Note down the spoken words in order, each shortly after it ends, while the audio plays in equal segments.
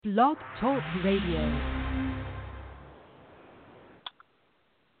Blog Talk Radio.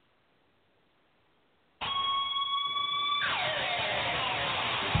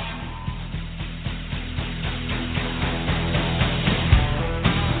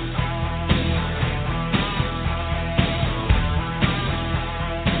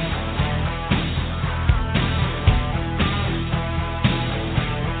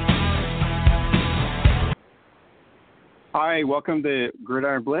 Hi, welcome to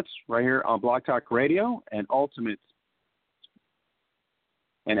Gridiron Blitz right here on Blog Talk Radio and Ultimate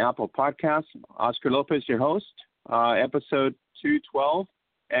and Apple Podcasts. Oscar Lopez, your host, episode 212.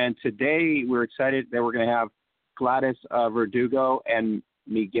 And today we're excited that we're going to have Gladys Verdugo and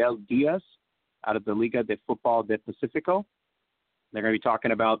Miguel Diaz out of the Liga de Fútbol de Pacifico. They're going to be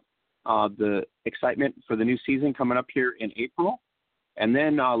talking about the excitement for the new season coming up here in April. And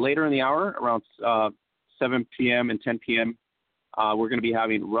then later in the hour, around 7 p.m. and 10 p.m., we're going to be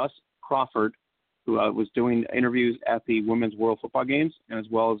having Russ Crawford, who was doing interviews at the Women's World Football Games, as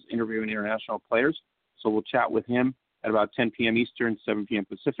well as interviewing international players. So we'll chat with him at about 10 p.m. Eastern, 7 p.m.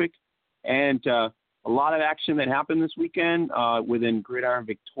 Pacific. And a lot of action that happened this weekend within Gridiron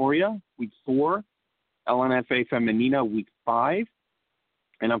Victoria, Week 4, LNFA Femenina, Week 5.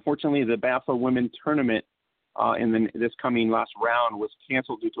 And unfortunately, the BAFA Women Tournament this coming last round was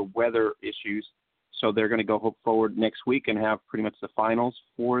canceled due to weather issues. So they're going to go forward next week and have pretty much the finals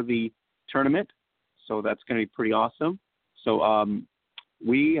for the tournament. So that's going to be pretty awesome. So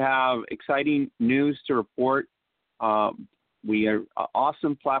we have exciting news to report. We are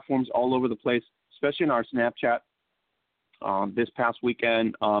awesome platforms all over the place, especially in our Snapchat. This past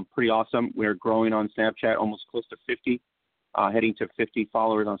weekend, pretty awesome. We're growing on Snapchat, almost close to 50, heading to 50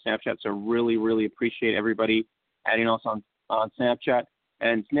 followers on Snapchat. So really, really appreciate everybody adding us on Snapchat.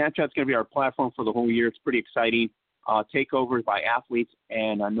 And Snapchat's going to be our platform for the whole year. It's pretty exciting. Takeovers by athletes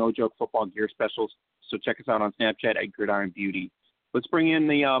and no-joke football gear specials. So check us out on Snapchat at Gridiron Beauty. Let's bring in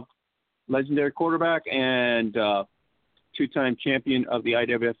the legendary quarterback and two-time champion of the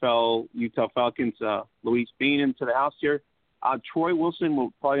IWFL Utah Falcons, Luis Bean, into the house here. Troy Wilson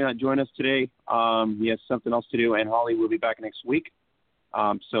will probably not join us today. He has something else to do, and Holly will be back next week.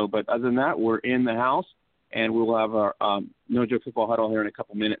 But other than that, we're in the house. And we will have our No Joke Football Huddle here in a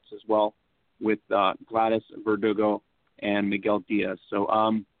couple minutes as well with Gladys Verdugo and Miguel Diaz. So,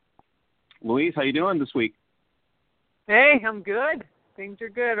 Luis, how you doing this week? Hey, I'm good. Things are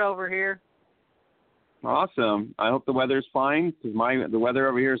good over here. Awesome. I hope the weather's fine because the weather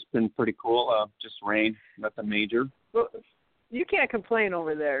over here has been pretty cool. Just rain, nothing major. Well, you can't complain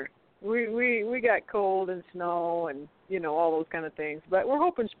over there. We got cold and snow and all those kind of things, but we're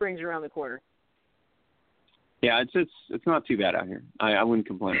hoping spring's around the corner. Yeah, it's not too bad out here. I wouldn't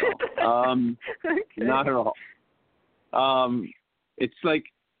complain at all. Okay. Not at all. It's like,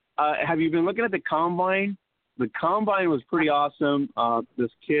 have you been looking at the Combine? The Combine was pretty awesome.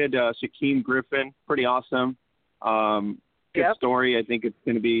 This kid, Shaquem Griffin, pretty awesome. Good story. I think it's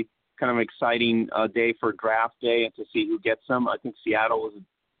going to be kind of an exciting day for draft day and to see who gets him. I think Seattle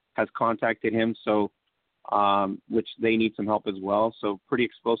has contacted him, so which they need some help as well. So pretty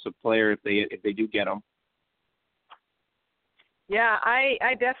explosive player if they do get him. Yeah,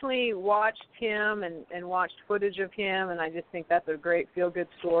 I definitely watched him and watched footage of him, and I just think that's a great feel-good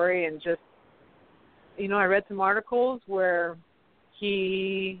story. And just, I read some articles where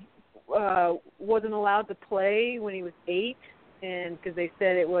he wasn't allowed to play when he was 8, and because they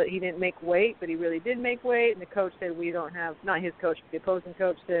said he didn't make weight, but he really did make weight. And the coach said, not his coach, but the opposing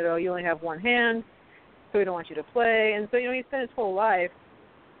coach said, oh, you only have one hand, so we don't want you to play. And so, he spent his whole life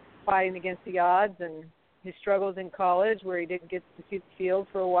fighting against the odds and his struggles in college where he didn't get to see the field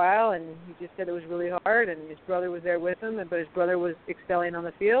for a while, and he just said it was really hard, and his brother was there with him, but his brother was excelling on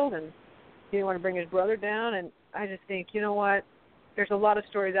the field, and he didn't want to bring his brother down. And I just think, you know what, there's a lot of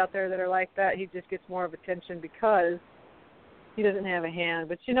stories out there that are like that. He just gets more of attention because he doesn't have a hand.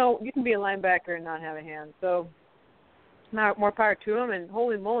 But, you can be a linebacker and not have a hand. So more power to him, and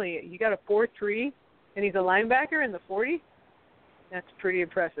holy moly, you got a 4.3, and he's a linebacker in the 40? That's pretty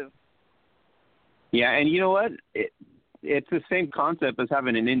impressive. Yeah, and you know what? It's the same concept as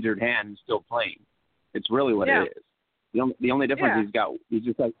having an injured hand and still playing. It's really what it is. The only difference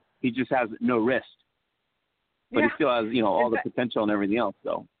he just has no wrist, but he still has all the potential and everything else.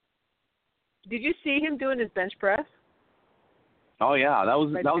 So, did you see him doing his bench press? Oh yeah, that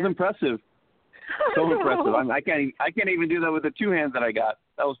was impressive. So impressive. I can't even do that with the two hands that I got.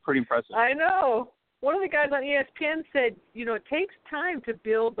 That was pretty impressive. I know. One of the guys on ESPN said, it takes time to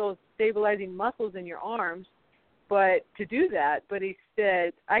build those stabilizing muscles in your arms, but he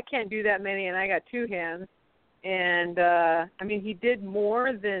said, I can't do that many, and I got two hands. And, he did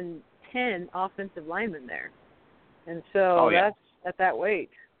more than 10 offensive linemen there. And so that's at that weight.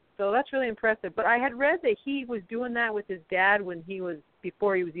 So that's really impressive. But I had read that he was doing that with his dad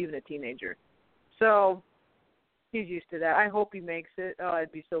before he was even a teenager. So he's used to that. I hope he makes it. Oh,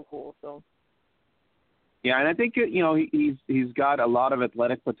 it'd be so cool. So. Yeah, and I think he's got a lot of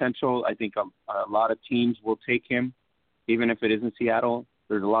athletic potential. I think a lot of teams will take him, even if it isn't Seattle.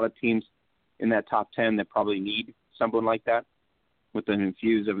 There's a lot of teams in that top 10 that probably need someone like that with an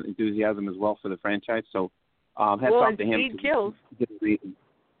infuse of enthusiasm as well for the franchise. So hats off to him. Speed kills. Definitely.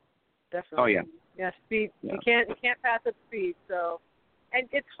 Oh yeah. Yeah, speed. Yeah. You can't pass up speed. So, and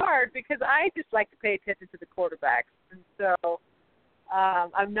it's hard because I just like to pay attention to the quarterbacks, and so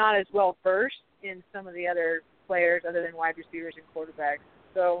I'm not as well versed in some of the other players other than wide receivers and quarterbacks.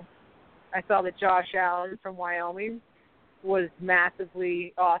 So I saw that Josh Allen from Wyoming was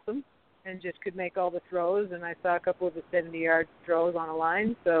massively awesome and just could make all the throws, and I saw a couple of the 70-yard throws on a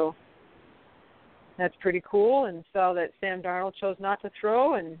line, so that's pretty cool. And saw that Sam Darnold chose not to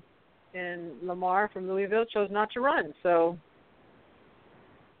throw, and Lamar from Louisville chose not to run. So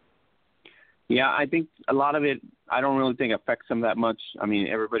yeah, I think a lot of it, I don't really think affects them that much. I mean,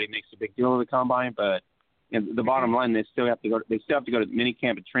 everybody makes a big deal of the combine, but the bottom line, they still have to go to mini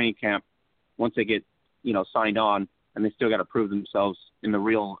camp and training camp once they get, signed on, and they still got to prove themselves in the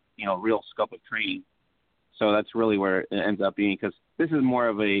real scope of training. So that's really where it ends up being, because this is more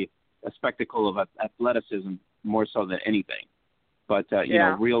of a spectacle of athleticism more so than anything. But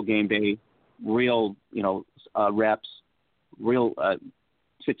real game day, real reps, real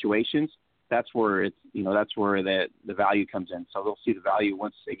situations. That's where that's where the value comes in. So they'll see the value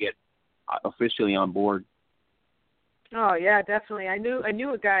once they get officially on board. Oh yeah, definitely. I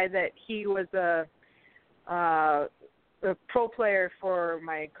knew a guy that he was a pro player for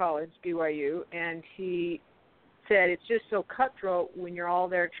my college, BYU, and he said it's just so cutthroat when you're all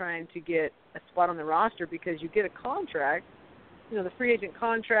there trying to get a spot on the roster, because you get a contract, the free agent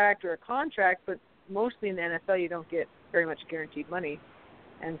contract or a contract, but mostly in the NFL you don't get very much guaranteed money.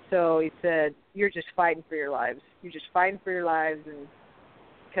 And so he said, you're just fighting for your lives. You're just fighting for your lives, and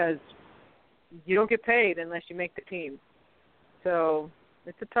because you don't get paid unless you make the team. So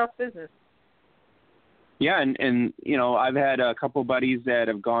it's a tough business. Yeah, and I've had a couple buddies that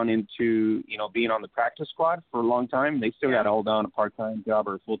have gone into, being on the practice squad for a long time. They still got to hold down a part-time job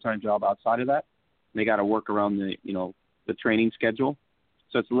or a full-time job outside of that. They got to work around the training schedule.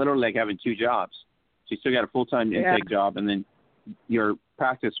 So it's literally like having two jobs. So you still got a full-time intake job, and then your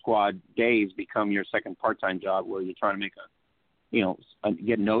practice squad days become your second part-time job, where you're trying to make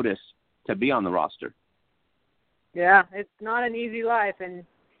get notice to be on the roster. Yeah, it's not an easy life, and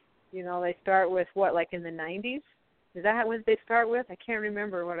they start with what, like in the 90s? Is that what they start with? I can't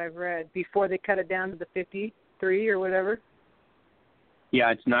remember what I've read before they cut it down to the 53 or whatever.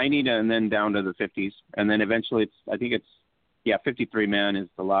 Yeah, it's 90 and then down to the 50s, and then eventually 53 man is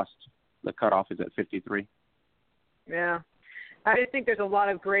the cutoff is at 53. Yeah. I just think there's a lot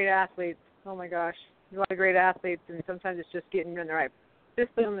of great athletes. Oh, my gosh. There's a lot of great athletes, and sometimes it's just getting in the right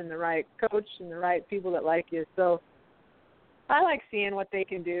system and the right coach and the right people that like you. So I like seeing what they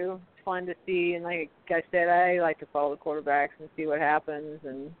can do. It's fun to see. And like I said, I like to follow the quarterbacks and see what happens.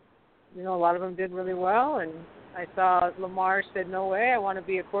 And, a lot of them did really well. And I saw Lamar said, no way, I want to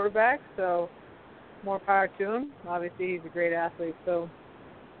be a quarterback. So more power to him. Obviously, he's a great athlete. So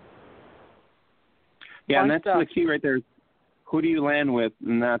yeah, and that's the key right there. Who do you land with?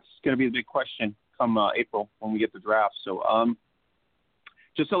 And that's going to be the big question come April when we get the draft. So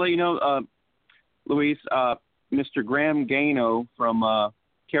just to let you know, Luis, Mr. Graham Gano from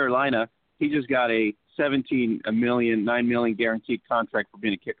Carolina, he just got a $9 million guaranteed contract for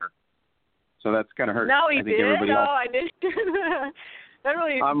being a kicker. So that's kind of hurt. No, he I think did. Everybody else. I did. That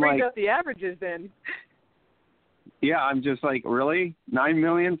really brings up the averages then. Yeah, I'm just like, really? $9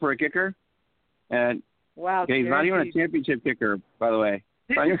 million for a kicker? And wow, he's not even a championship kicker, by the way.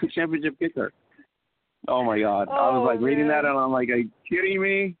 Not even a championship kicker. Oh my God! I was like reading that, and I'm like, are you kidding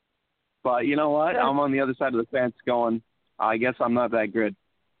me? But you know what? I'm on the other side of the fence, going, I guess I'm not that good.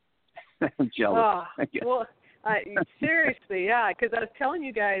 I'm jealous. Well, seriously, yeah, because I was telling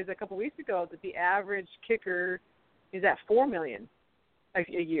you guys a couple weeks ago that the average kicker is at $4 million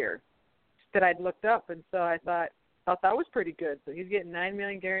a year that I'd looked up, and so I thought that was pretty good. So he's getting $9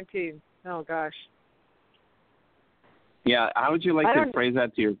 million guaranteed. Oh gosh. Yeah, how would you like to phrase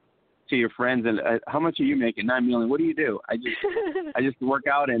that to your friends? And how much are you making? $9 million. What do you do? I just work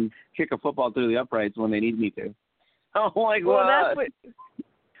out and kick a football through the uprights when they need me to. Oh my God. Well, that's what.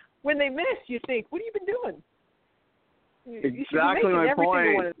 When they miss, you think, what have you been doing? Exactly my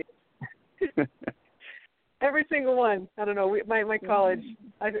point. Every single one. I don't know. My college.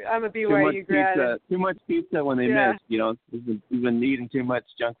 I'm a BYU grad. Too much pizza when they miss. You know, he's been eating too much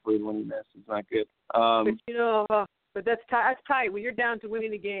junk food when he misses. It's not good. But that's tight. When you're down to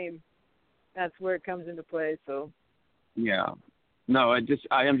winning the game, that's where it comes into play. So. Yeah. No, I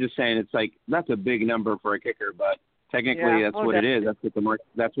am just saying it's like that's a big number for a kicker, but technically that's what it is. That's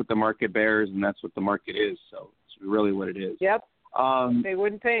what the market bears, and that's what the market is. So it's really what it is. Yep. They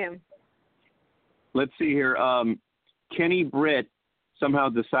wouldn't pay him. Let's see here. Kenny Britt somehow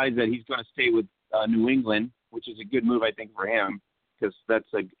decides that he's going to stay with New England, which is a good move, I think, for him because that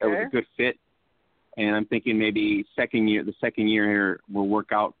was a good fit. And I'm thinking maybe the second year here will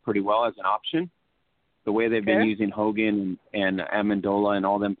work out pretty well as an option. The way they've been using Hogan and Amendola and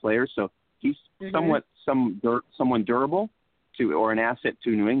all them players, so he's someone durable or an asset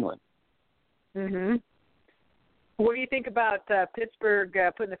to New England. Mhm. What do you think about Pittsburgh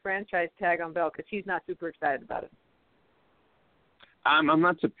putting the franchise tag on Bell? Because he's not super excited about it. I'm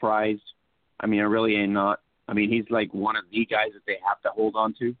not surprised. I mean, I really am not. I mean, he's like one of the guys that they have to hold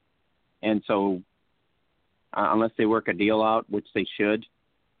on to. And so unless they work a deal out, which they should,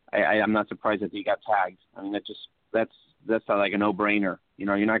 I'm not surprised that he got tagged. I mean, that's like a no-brainer. You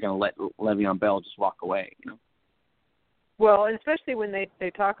know, you're not going to let Le'Veon Bell just walk away, you know. Well, and especially when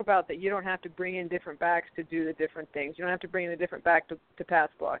they talk about that you don't have to bring in different backs to do the different things. You don't have to bring in a different back to pass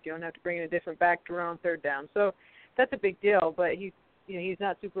block. You don't have to bring in a different back to run on third down. So that's a big deal. But he's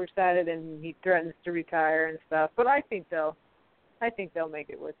not super excited, and he threatens to retire and stuff. But I think they'll make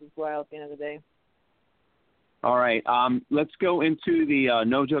it worth his while at the end of the day. All right. Let's go into the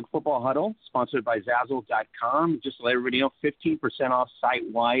No Joke Football Huddle, sponsored by Zazzle.com. Just to let everybody know, 15% off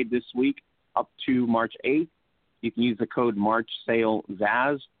site-wide this week up to March 8th. You can use the code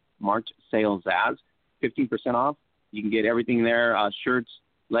MarchSaleZaz, 15% off. You can get everything there, shirts,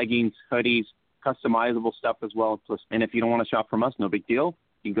 leggings, hoodies, customizable stuff as well. And if you don't want to shop from us, no big deal.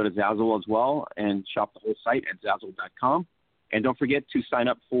 You can go to Zazzle as well and shop the whole site at Zazzle.com. And don't forget to sign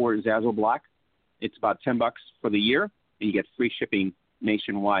up for Zazzle Black. It's about $10 for the year, and you get free shipping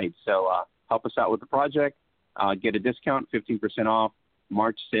nationwide. So help us out with the project. Get a discount, 15% off,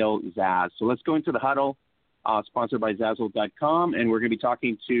 March sale Zaz. So let's go into the huddle, sponsored by Zazzle.com, and we're going to be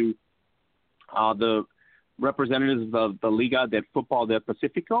talking to the representatives of the Liga de Fútbol del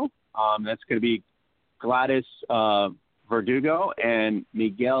Pacífico. That's going to be Gladys Verdugo and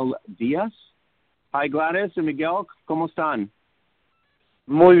Miguel Diaz. Hi, Gladys and Miguel. ¿Cómo están?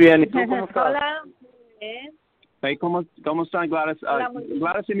 Muy bien, ¿y tú cómo estás? Hola, bien. Hey, ¿cómo están, Gladys?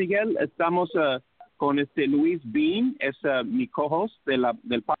 Gladys y Miguel, estamos con Luis Bean, es mi co-host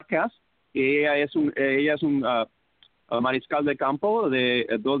del podcast. Ella es un mariscal de campo, de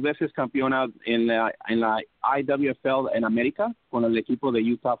 2 veces campeona en la IWFL en América con el equipo de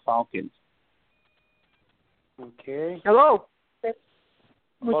Utah Falcons. Okay. Hello.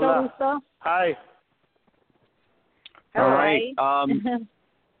 Mucho gusto. Hi. All right.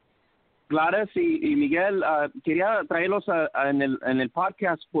 Gladys y Miguel, quería traerlos en el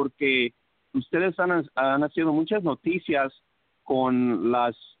podcast porque ustedes han hecho muchas noticias con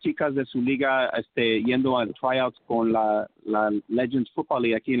las chicas de su liga yendo a tryouts con la Legends Football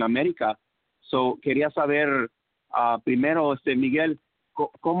League aquí en América. So, quería saber primero, Miguel,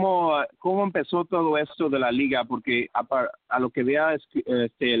 ¿cómo empezó todo esto de la liga? Porque a lo que había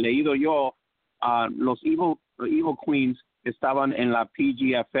leído yo, los Evil Queens estaban en la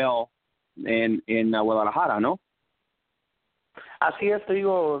PGFL en Guadalajara, ¿no? Así es, te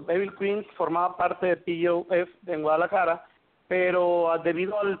digo, Evil Queens formaba parte de PGF en Guadalajara, pero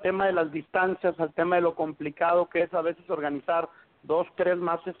debido al tema de las distancias, al tema de lo complicado que es a veces organizar 2, 3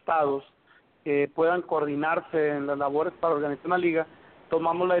 más estados que puedan coordinarse en las labores para organizar una liga,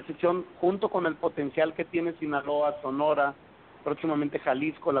 tomamos la decisión, junto con el potencial que tiene Sinaloa, Sonora, próximamente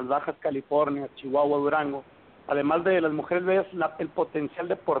Jalisco, las Bajas California, Chihuahua, Durango, además de las mujeres bellas, el potencial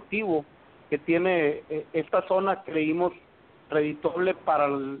deportivo que tiene esta zona, creímos redituable para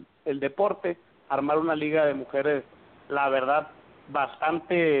el deporte, armar una liga de mujeres, la verdad,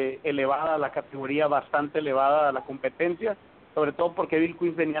 bastante elevada, la categoría bastante elevada a la competencia, sobre todo porque Evil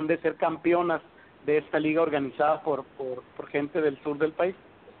Queens venían de ser campeonas de esta liga organizada por gente del sur del país.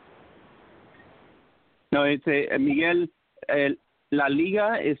 No, Miguel, la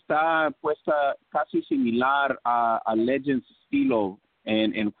liga está puesta casi similar a Legends estilo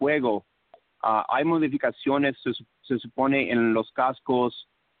en juego. Hay modificaciones, se supone, en los cascos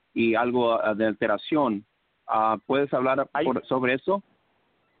y algo de alteración. ¿Puedes hablar sobre eso?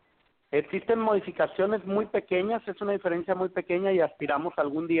 Existen modificaciones muy pequeñas, es una diferencia muy pequeña y aspiramos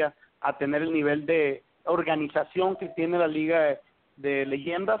algún día a tener el nivel de organización que tiene la Liga de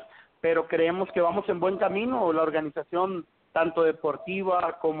Leyendas, pero creemos que vamos en buen camino. La organización, tanto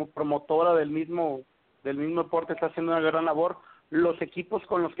deportiva como promotora del mismo deporte, está haciendo una gran labor. Los equipos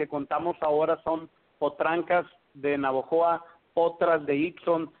con los que contamos ahora son Potrancas de Navojoa, Potras de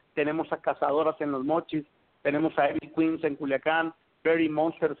Ixon, tenemos a Cazadoras en Los Mochis, tenemos a Evil Queens en Culiacán, Berry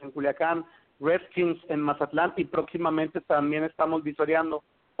Monsters en Culiacán, Redskins en Mazatlán, y próximamente también estamos visoreando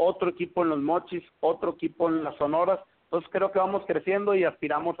otro equipo en Los Mochis, otro equipo en las Sonoras. Entonces creo que vamos creciendo y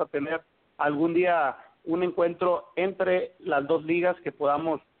aspiramos a tener algún día un encuentro entre las dos ligas que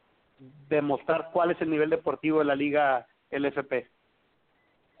podamos demostrar cuál es el nivel deportivo de la liga LFP.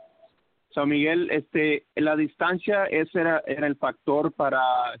 So, Miguel, la distancia era el factor para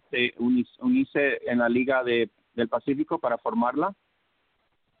unirse en la Liga del Pacífico para formarla.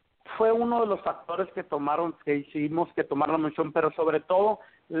 Fue uno de los factores que hicimos que tomar la mención, pero sobre todo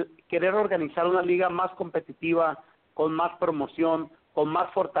querer organizar una liga más competitiva, con más promoción, con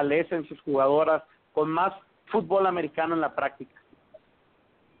más fortaleza en sus jugadoras, con más fútbol americano en la práctica.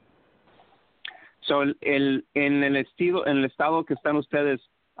 So, en el estado que están ustedes,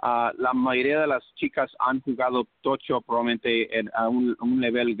 la mayoría de las chicas han jugado tocho probablemente a un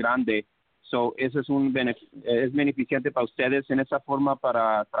nivel grande. So, eso es beneficiante para ustedes en esa forma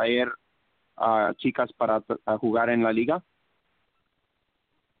para traer chicas para jugar en la liga.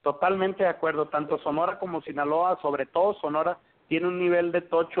 Totalmente de acuerdo. Tanto Sonora como Sinaloa, sobre todo Sonora, tiene un nivel de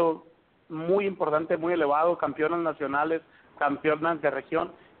tocho muy importante, muy elevado, campeonas nacionales, campeonas de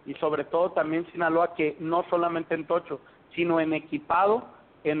región, y sobre todo también Sinaloa, que no solamente en tocho, sino en equipado.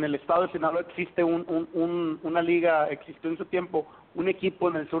 En el estado de Sinaloa existe una liga, existió en su tiempo un equipo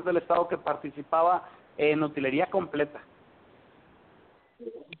en el sur del estado que participaba en utilería completa.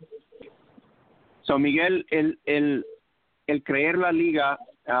 So, Miguel, el creer la liga,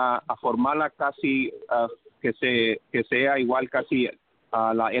 a formarla casi, que sea igual casi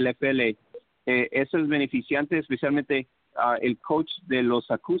a la LFL, eso es beneficiante, especialmente el coach de los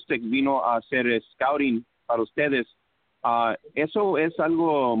Acoustics vino a hacer scouting para ustedes. Eso es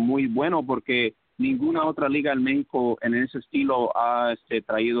algo muy bueno porque ninguna otra liga en México en ese estilo ha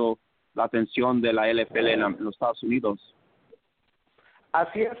traído la atención de la LFL en los Estados Unidos.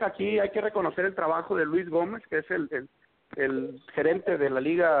 Así es, aquí hay que reconocer el trabajo de Luis Gómez, que es el gerente de la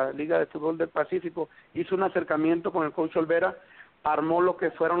Liga de Fútbol del Pacífico. Hizo un acercamiento con el coach Olvera, armó lo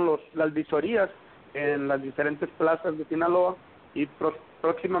que fueron las visorías en las diferentes plazas de Sinaloa, y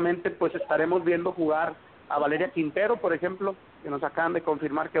próximamente pues estaremos viendo jugar a Valeria Quintero, por ejemplo, que nos acaban de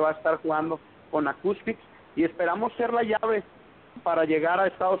confirmar que va a estar jugando con Acoustics, y esperamos ser la llave para llegar a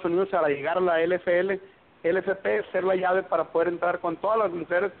Estados Unidos, para llegar a la LFP, ser la llave para poder entrar con todas las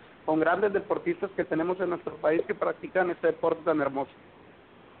mujeres, con grandes deportistas que tenemos en nuestro país que practican este deporte tan hermoso.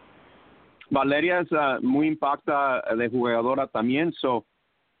 Valeria es muy impacta de jugadora también, so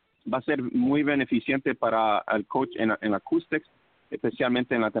va a ser muy beneficiente para el coach en Acoustics,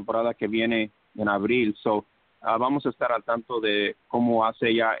 especialmente en la temporada que viene en abril. So vamos a estar al tanto de cómo hace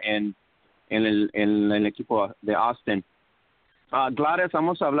ella en el equipo de Austin. Gladys,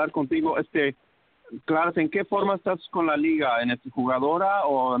 vamos a hablar contigo. Gladys, ¿en qué forma estás con la liga? ¿En jugadora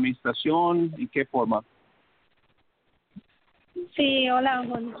o administración? ¿En qué forma? Sí, hola,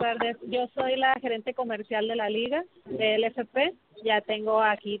 buenas tardes. Yo soy la gerente comercial de la liga de LFP. Ya tengo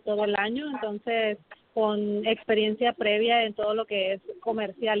aquí todo el año, entonces con experiencia previa en todo lo que es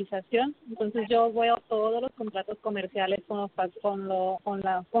comercialización. Entonces yo veo todos los contratos comerciales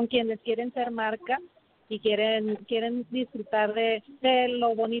con quienes quieren ser marca y quieren disfrutar de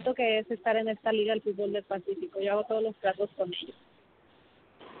lo bonito que es estar en esta liga del fútbol del Pacífico. Yo hago todos los tratos con ellos.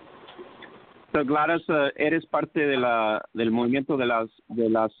 So, Gladys, eres parte del movimiento de las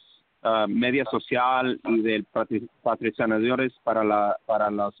media social y del patrocinadores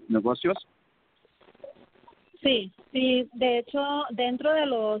para los negocios. Sí, de hecho, dentro de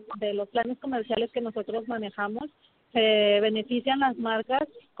los planes comerciales que nosotros manejamos, se benefician las marcas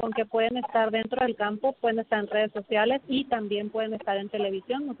con que pueden estar dentro del campo, pueden estar en redes sociales y también pueden estar en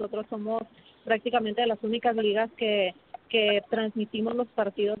televisión. Nosotros somos prácticamente de las únicas ligas que transmitimos los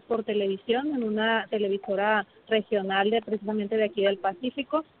partidos por televisión en una televisora regional precisamente de aquí del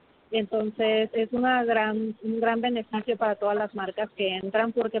Pacífico. Entonces es un gran beneficio para todas las marcas que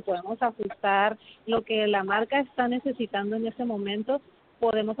entran, porque podemos ajustar lo que la marca está necesitando en ese momento,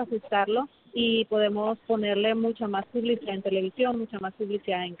 podemos ajustarlo y podemos ponerle mucha más publicidad en televisión, mucha más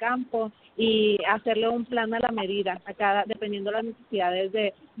publicidad en campo y hacerle un plan a la medida, dependiendo de las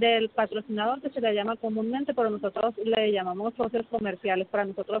necesidades del patrocinador, que se le llama comúnmente, pero nosotros le llamamos socios comerciales. Para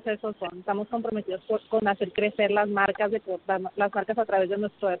nosotros esos son, estamos comprometidos con hacer crecer las marcas a través de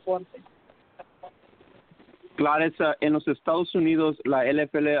nuestro deporte. Gladys, en los Estados Unidos la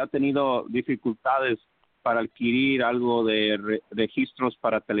NFL ha tenido dificultades para adquirir algo de registros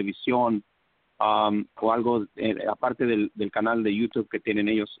para televisión o algo aparte del canal de YouTube que tienen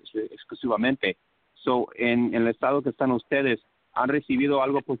ellos exclusivamente. So, en el estado que están ustedes, ¿han recibido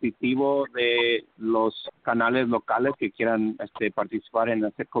algo positivo de los canales locales que quieran participar en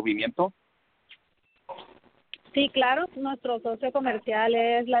hacer cubrimiento? Sí, claro, nuestro socio comercial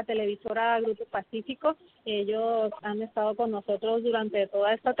es la televisora Grupo Pacífico. Ellos han estado con nosotros durante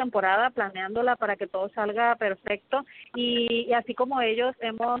toda esta temporada planeándola para que todo salga perfecto y así como ellos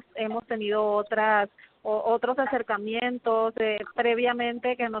hemos tenido otros acercamientos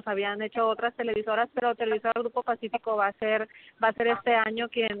previamente que nos habían hecho otras televisoras, pero televisora Grupo Pacífico va a ser este año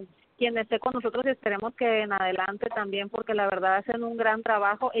quien esté con nosotros y esperemos que en adelante también, porque la verdad hacen un gran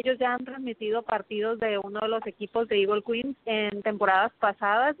trabajo. Ellos ya han transmitido partidos de uno de los equipos de Eagle Queens en temporadas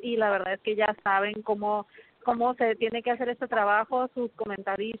pasadas y la verdad es que ya saben cómo se tiene que hacer este trabajo, sus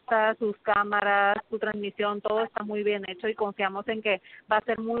comentaristas, sus cámaras, su transmisión, todo está muy bien hecho y confiamos en que va a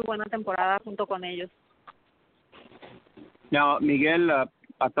ser muy buena temporada junto con ellos. Now, Miguel,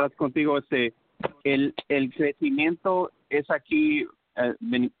 atrás contigo, el crecimiento es aquí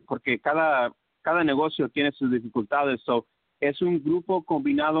porque cada negocio tiene sus dificultades. So, ¿es un grupo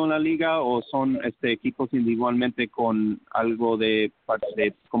combinado en la liga o son equipos individualmente con algo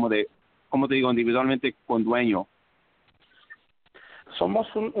como te digo, individualmente con dueño? Somos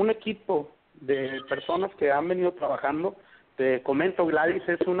un equipo de personas que han venido trabajando. Te comento, Gladys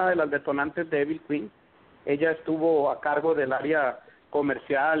es una de las detonantes de Evil Queen. Ella estuvo a cargo del área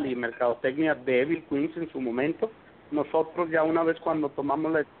comercial y mercadotecnia de Evil Queens en su momento. Nosotros ya una vez cuando tomamos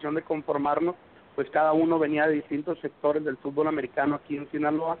la decisión de conformarnos, pues cada uno venía de distintos sectores del fútbol americano aquí en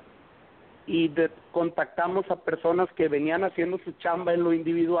Sinaloa y contactamos a personas que venían haciendo su chamba en lo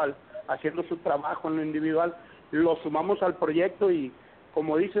individual, haciendo su trabajo en lo individual, lo sumamos al proyecto y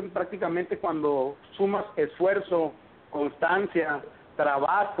como dicen prácticamente cuando sumas esfuerzo, constancia,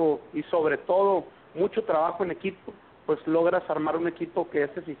 trabajo y sobre todo mucho trabajo en equipo, pues logras armar un equipo que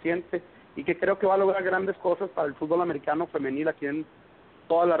es eficiente y que creo que va a lograr grandes cosas para el fútbol americano femenil aquí en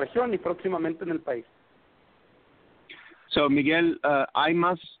toda la región y próximamente en el país. So, Miguel, hay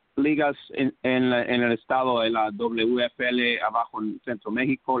más ligas en el estado, en la WFL abajo en Centro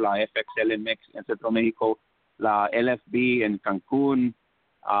México, la FXL en Centro México, la LFB en Cancún,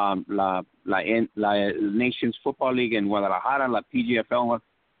 la Nations Football League en Guadalajara, la PGFL.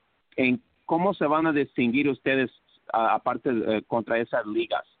 ¿Cómo se van a distinguir ustedes aparte contra esas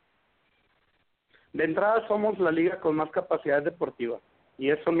ligas? De entrada somos la liga con más capacidad deportiva y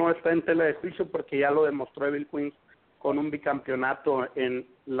eso no está en tela de juicio porque ya lo demostró Evil Queens con un bicampeonato en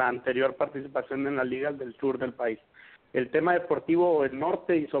la anterior participación en las ligas del sur del país. El tema deportivo, el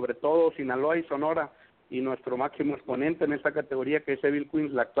norte y sobre todo Sinaloa y Sonora y nuestro máximo exponente en esta categoría que es Evil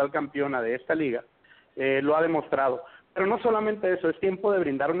Queens, la actual campeona de esta liga, lo ha demostrado. Pero no solamente eso, es tiempo de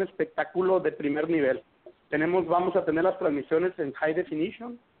brindar un espectáculo de primer nivel. Vamos a tener las transmisiones en High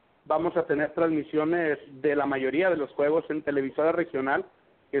Definition, vamos a tener transmisiones de la mayoría de los juegos en televisora regional,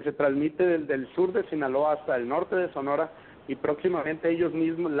 que se transmite desde el sur de Sinaloa hasta el norte de Sonora, y próximamente ellos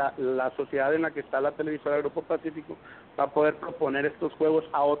mismos, la sociedad en la que está la televisora Grupo Pacífico, va a poder proponer estos juegos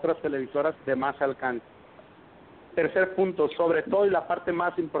a otras televisoras de más alcance. Tercer punto, sobre todo y la parte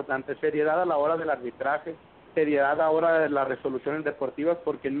más importante, seriedad a la hora del arbitraje, seriedad a la hora de las resoluciones deportivas,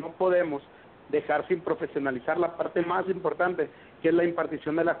 porque no podemos dejar sin profesionalizar la parte más importante, que es la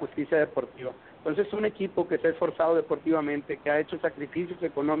impartición de la justicia deportiva. Entonces, un equipo que se ha esforzado deportivamente, que ha hecho sacrificios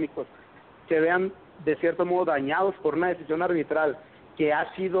económicos, se vean de cierto modo dañados por una decisión arbitral que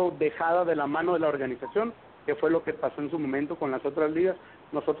ha sido dejada de la mano de la organización, que fue lo que pasó en su momento con las otras ligas,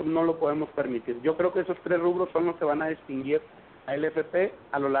 nosotros no lo podemos permitir. Yo creo que esos tres rubros son los que van a distinguir a LFP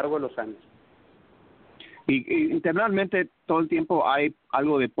a lo largo de los años. Y internamente todo el tiempo hay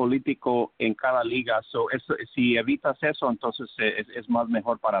algo de político en cada liga. Si evitas eso, entonces es más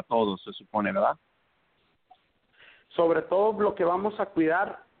mejor para todos, se supone, ¿verdad? Sobre todo lo que vamos a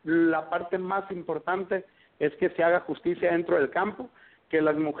cuidar, la parte más importante es que se haga justicia dentro del campo, que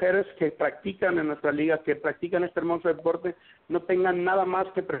las mujeres que practican en nuestra liga, que practican este hermoso deporte, no tengan nada más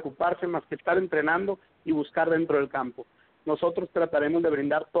que preocuparse, más que estar entrenando y buscar dentro del campo. Nosotros trataremos de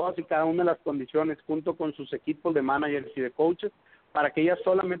brindar todas y cada una de las condiciones junto con sus equipos de managers y de coaches para que ellas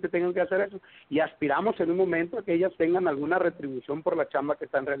solamente tengan que hacer eso y aspiramos en un momento a que ellas tengan alguna retribución por la chamba que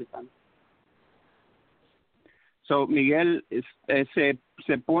están realizando. So, Miguel,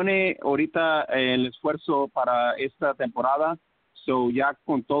 se pone ahorita el esfuerzo para esta temporada, ya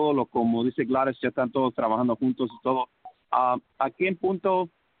con todo como dice Gladys, ya están todos trabajando juntos y todo. ¿A qué punto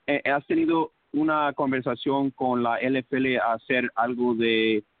has tenido una conversación con la LFL a hacer algo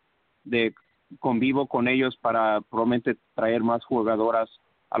de convivo con ellos para probablemente traer más jugadoras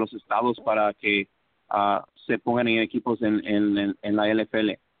a los estados para que se pongan en equipos en la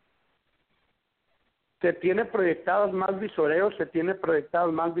LFL? Se tiene proyectados más visoreos, se tiene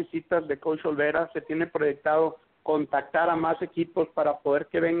proyectados más visitas de Coach Olvera, se tiene proyectado contactar a más equipos para poder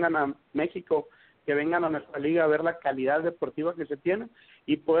que vengan a México, que vengan a nuestra liga a ver la calidad deportiva que se tiene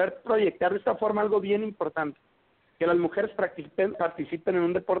y poder proyectar de esta forma algo bien importante, que las mujeres participen en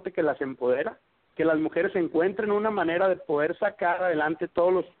un deporte que las empodera, que las mujeres encuentren una manera de poder sacar adelante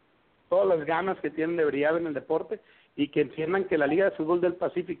todas las ganas que tienen de brillar en el deporte y que entiendan que la Liga de Fútbol del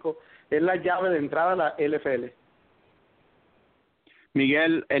Pacífico es la llave de entrada a la LFL.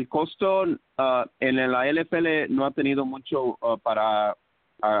 Miguel, el costo en la LFL no ha tenido mucho para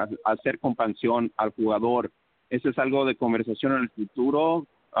hacer compensación al jugador. ¿Eso es algo de conversación en el futuro,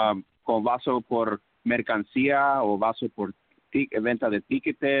 con vaso por mercancía o vaso por venta de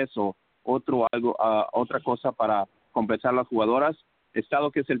tickets o otra cosa para compensar a las jugadoras?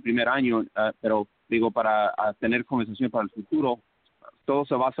 Estado que es el primer año, pero digo, para tener conversación para el futuro, todo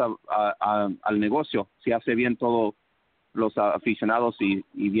se basa al negocio. Si hace bien todo los aficionados y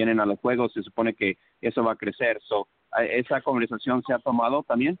vienen a los juegos, se supone que eso va a crecer. ¿Esa conversación se ha tomado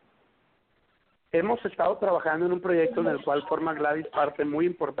también? Hemos estado trabajando en un proyecto en el cual forma Gladys parte muy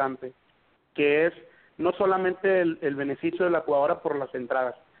importante, que es no solamente el beneficio de la jugadora por las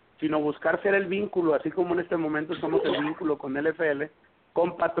entradas, sino buscar ser el vínculo, así como en este momento somos el vínculo con LFL,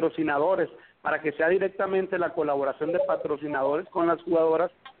 con patrocinadores, para que sea directamente la colaboración de patrocinadores con las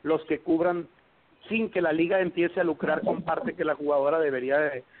jugadoras los que cubran sin que la liga empiece a lucrar con parte que la jugadora debería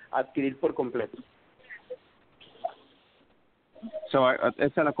de adquirir por completo. Esa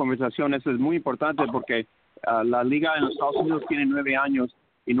es la conversación, eso es muy importante porque la liga en los Estados Unidos tiene 9 años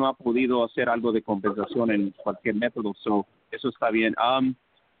y no ha podido hacer algo de compensación en cualquier método, eso está bien.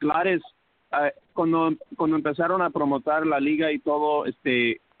 Gladys, cuando empezaron a promotar la liga y todo,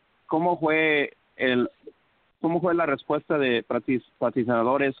 ¿cómo fue la respuesta de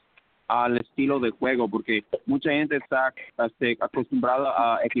patrocinadores al estilo de juego? Porque mucha gente está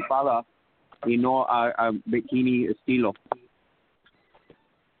acostumbrada a equipada y no a bikini estilo.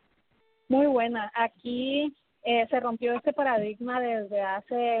 Muy buena. Aquí se rompió este paradigma desde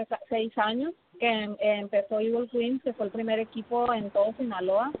hace 6 años que empezó Evil Queens, que fue el primer equipo en todo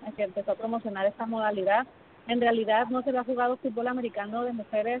Sinaloa que empezó a promocionar esta modalidad. En realidad no se había jugado fútbol americano de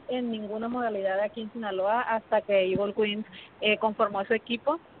mujeres en ninguna modalidad aquí en Sinaloa hasta que Evil Queens conformó su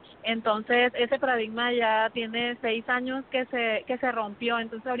equipo. Entonces ese paradigma ya tiene 6 años que se rompió.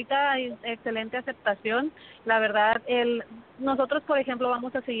 Entonces ahorita hay excelente aceptación. La verdad, nosotros por ejemplo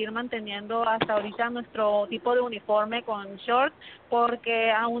vamos a seguir manteniendo hasta ahorita nuestro tipo de uniforme con shorts, porque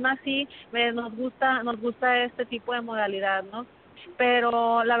aún así nos gusta este tipo de modalidad, ¿no?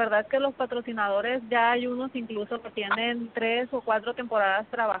 Pero la verdad es que los patrocinadores, ya hay unos incluso que tienen 3 o 4 temporadas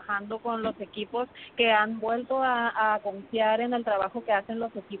trabajando con los equipos, que han vuelto a confiar en el trabajo que hacen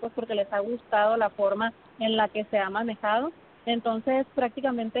los equipos porque les ha gustado la forma en la que se ha manejado. Entonces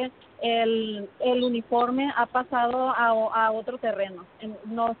prácticamente el uniforme ha pasado a otro terreno.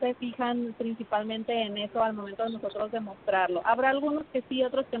 No se fijan principalmente en eso al momento de nosotros demostrarlo. Habrá algunos que sí,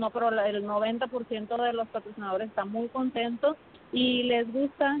 otros que no, pero el 90% de los patrocinadores están muy contentos y les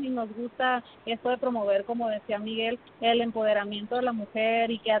gusta y nos gusta esto de promover, como decía Miguel, el empoderamiento de la mujer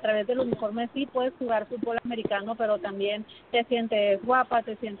y que a través del uniforme sí puedes jugar fútbol americano, pero también te sientes guapa,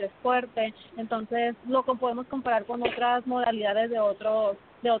 te sientes fuerte. Entonces lo que podemos comparar con otras modalidades de otros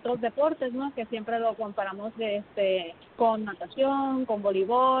deportes, ¿no? Que siempre lo comparamos con natación, con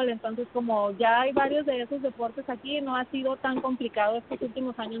voleibol. Entonces, como ya hay varios de esos deportes aquí, no ha sido tan complicado estos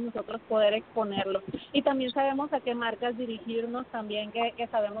últimos años nosotros poder exponerlo. Y también sabemos a qué marcas dirigirnos también, que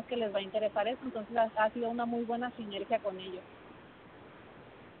sabemos que les va a interesar eso. Entonces, ha sido una muy buena sinergia con ellos.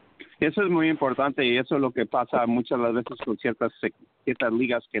 Eso es muy importante y eso es lo que pasa muchas de las veces con ciertas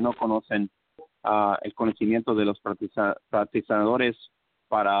ligas que no conocen el conocimiento de los patrocinadores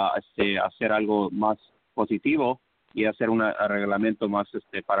para hacer algo más positivo y hacer un reglamento más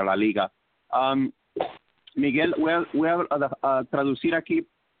para la liga. Miguel, voy a traducir aquí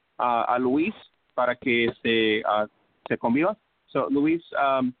a Luis para que se conviva. So, Luis,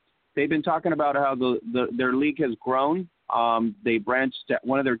 they've been talking about how their league has grown. They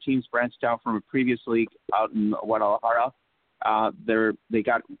one of their teams branched out from a previous league out in Guadalajara. They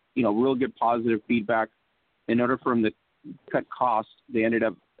got real good positive feedback. In order for them to cut costs, they ended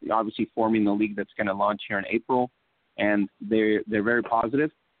up obviously forming the league that's going to launch here in April, and they're very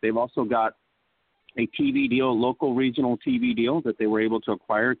positive. They've also got a TV deal, local regional TV deal that they were able to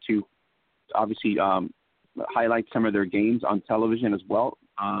acquire to obviously highlight some of their games on television as well.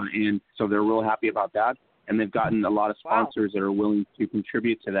 And so they're real happy about that. And they've gotten a lot of sponsors that are willing to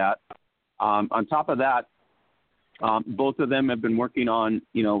contribute to that. On top of that, both of them have been working on,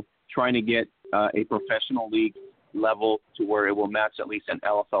 trying to get a professional league level to where it will match at least an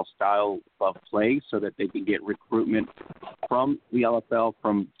LFL style of play so that they can get recruitment from the LFL,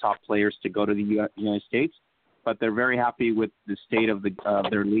 from top players to go to the United States. But they're very happy with the state of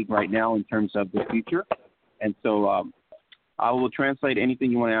their league right now in terms of the future. And so I will translate anything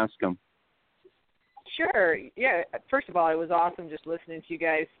you want to ask them. Sure. Yeah. First of all, it was awesome just listening to you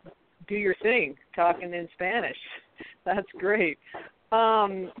guys do your thing, talking in Spanish. That's great.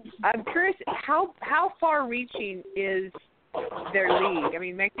 I'm curious, how far-reaching is their league? I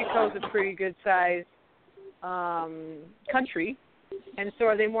mean, Mexico's a pretty good-sized country, and so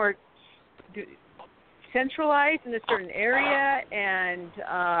are they more centralized in a certain area? And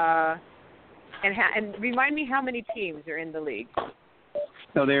remind me how many teams are in the league.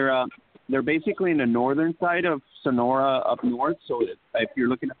 So they're basically in the northern side of Sonora up north. So if you're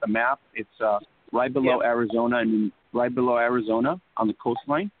looking at the map, it's right below Arizona and right below Arizona on the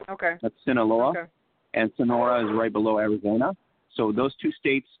coastline. Okay. That's Sinaloa. Okay. And Sonora is right below Arizona. So those two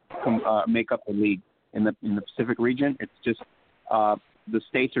states make up the league. In the Pacific region, it's just the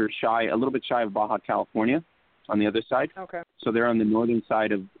states are a little bit shy of Baja California on the other side. Okay. So they're on the northern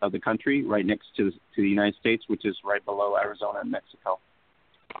side of the country, right next to the United States, which is right below Arizona and Mexico.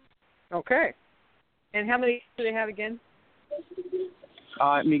 Okay. And how many do they have again?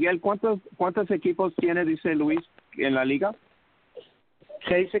 Miguel, ¿cuántos equipos tiene, dice Luis, en la liga?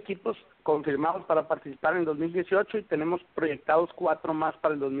 6 equipos confirmados para participar en 2018 y tenemos proyectados 4 más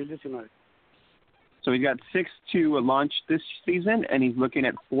para el 2019. So he's got 6 to launch this season, and he's looking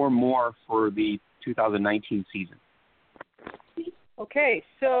at 4 more for the 2019 season. Okay,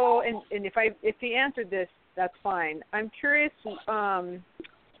 so and if he answered this, that's fine. I'm curious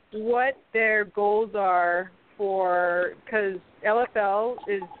what their goals are for, because LFL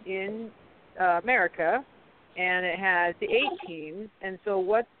is in America, and it has the 8 teams, and so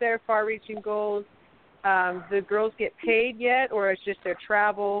what's their far-reaching goals? The girls get paid yet, or it's just their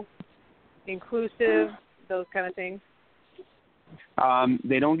travel inclusive, those kind of things?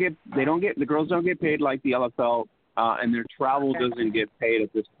 The girls don't get paid like the LFL, and their travel doesn't get paid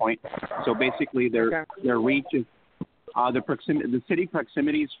at this point. So basically, their reach is the city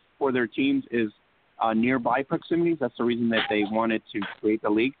proximities for their teams is nearby proximities. That's the reason that they wanted to create the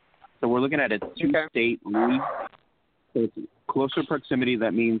league. So we're looking at a 2-state league. So it's closer proximity.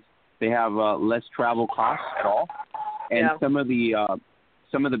 That means they have less travel costs at all, and some of the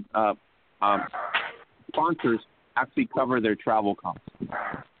sponsors actually cover their travel costs.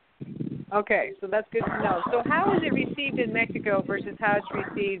 Okay, so that's good to know. So how is it received in Mexico versus how it's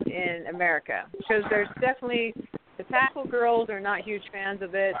received in America? Because there's definitely the tackle girls are not huge fans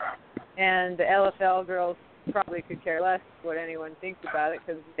of it, and the LFL girls probably could care less what anyone thinks about it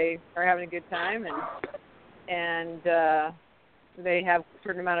because they are having a good time and they have a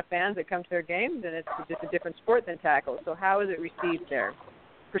certain amount of fans that come to their games, and it's just a different sport than tackle. So how is it received there,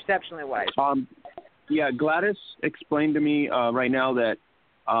 perceptionally wise? Gladys explained to me right now that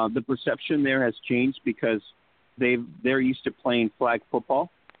the perception there has changed because they're used to playing flag football,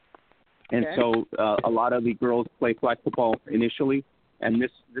 and so a lot of the girls play flag football initially, and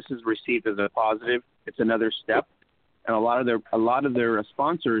this is received as a positive. It's another step, and a lot of their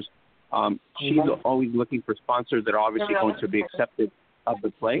sponsors. She's always looking for sponsors that are obviously going to be accepted of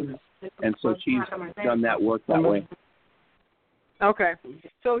the play, and so she's done that work that way. Okay.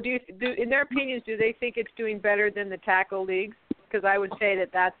 So do in their opinions, do they think it's doing better than the tackle leagues? Because I would say that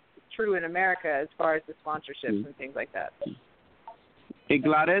that's true in America as far as the sponsorships and things like that.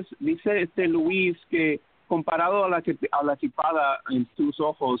 Gladys, dice Luis que comparado a la equipada en tus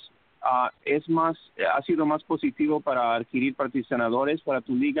ojos, ha sido más positivo para adquirir patrocinadores para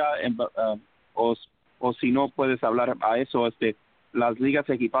tu liga, o si no puedes hablar a eso, las ligas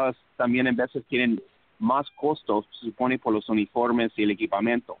equipadas también en veces tienen más costos, se supone, por los uniformes y el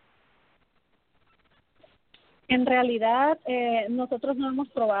equipamiento. En realidad, nosotros no hemos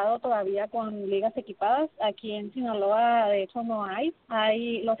probado todavía con ligas equipadas. Aquí en Sinaloa, de hecho, no hay.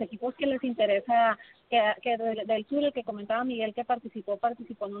 Hay los equipos que les interesa, que del sur, el que comentaba Miguel, que participó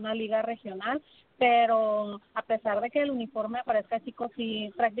en una liga regional, pero a pesar de que el uniforme parezca chico,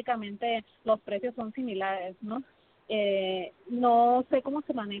 sí, prácticamente los precios son similares, ¿no? No sé cómo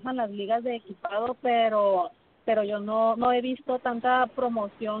se manejan las ligas de equipado, pero yo no he visto tanta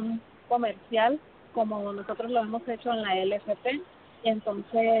promoción comercial como nosotros lo hemos hecho en la LFP.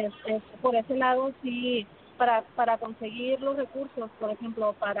 Entonces, por ese lado sí para conseguir los recursos, por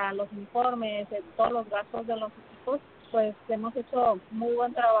ejemplo, para los uniformes, todos los gastos de los equipos, pues hemos hecho muy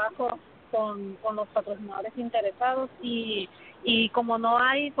buen trabajo con los patrocinadores interesados y como no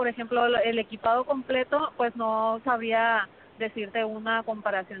hay, por ejemplo, el equipado completo, pues no sabría decirte una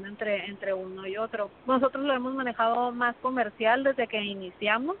comparación entre uno y otro. Nosotros lo hemos manejado más comercial desde que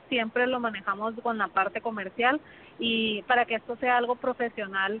iniciamos, siempre lo manejamos con la parte comercial y para que esto sea algo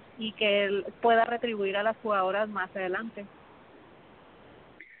profesional y que él pueda retribuir a las jugadoras más adelante.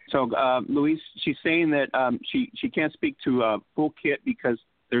 So, Luis, she's saying that she can't speak to full kit because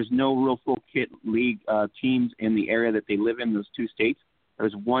there's no real full kit league teams in the area that they live in, those two states.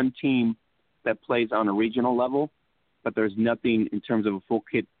 There's one team that plays on a regional level, but there's nothing in terms of a full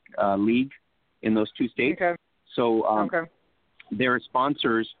kit league in those two states. Okay. So their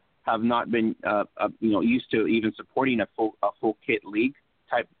sponsors have not been used to even supporting a full kit league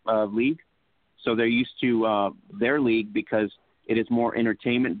type of league. So they're used to their league because it is more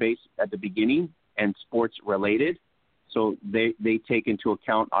entertainment based at the beginning and sports related. So they take into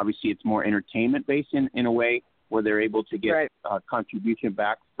account, obviously it's more entertainment based in a way where they're able to get contribution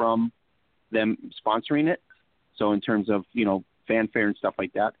back from them sponsoring it. So in terms of, fanfare and stuff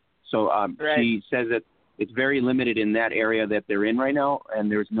like that. So she says that it's very limited in that area that they're in right now,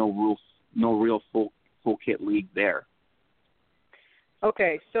 and there's no real full kit league there.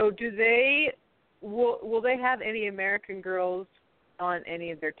 Okay, so will they have any American girls on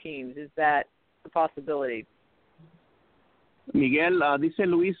any of their teams? Is that a possibility? Miguel, dice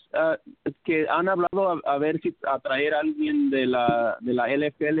Luis que han hablado a ver si a traer a alguien de la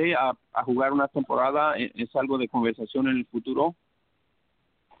LFL a jugar una temporada. ¿Es algo de conversación en el futuro?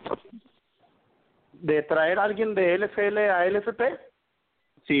 ¿De traer a alguien de LFL a LFP?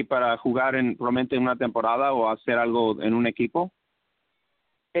 Sí, para jugar probablemente en una temporada o hacer algo en un equipo.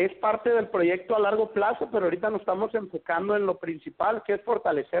 Es parte del proyecto a largo plazo, pero ahorita nos estamos enfocando en lo principal, que es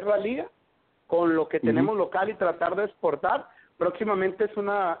fortalecer la liga con lo que tenemos local y tratar de exportar. Próximamente es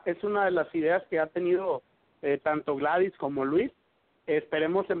una de las ideas que ha tenido tanto Gladys como Luis.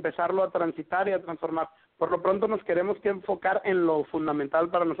 Esperemos empezarlo a transitar y a transformar. Por lo pronto nos queremos que enfocar en lo fundamental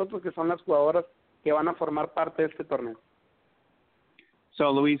para nosotros, que son las jugadoras que van a formar parte de este torneo. So,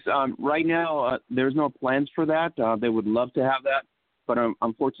 Luis, right now there's no plans for that. They would love to have that, but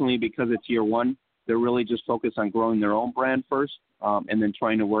unfortunately, because it's year one, they're really just focused on growing their own brand first, and then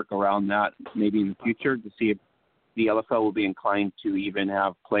trying to work around that maybe in the future to see if the LFL will be inclined to even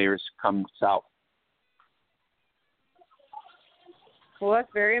have players come south. Well,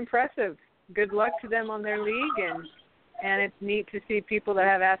 that's very impressive. Good luck to them on their league, and it's neat to see people that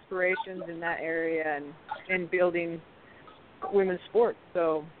have aspirations in that area and building women's sports.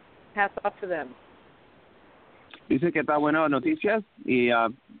 So, hats off to them. Dice que está buena noticias y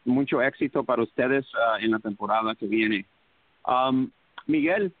mucho éxito para ustedes en la temporada que viene.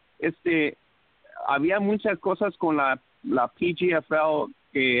 Miguel, había muchas cosas con la PGFL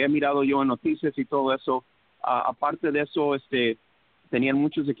que he mirado yo en noticias y todo eso. Aparte de eso, tenían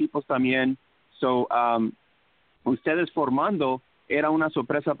muchos equipos también. So, ustedes formando era una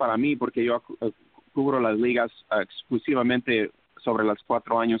sorpresa para mí porque yo cubro las ligas exclusivamente sobre los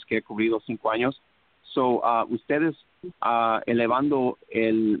 4 años que he cubrido, 5 años. So, ustedes elevando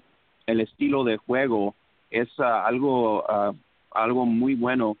el estilo de juego es algo muy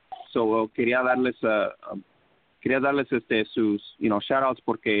bueno. So, quería darles sus shoutouts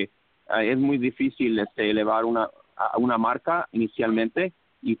porque es muy difícil elevar una marca inicialmente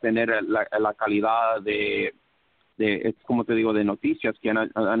y tener la calidad de como te digo, de noticias que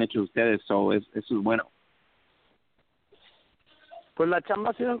han hecho ustedes. So, eso es bueno. Pues la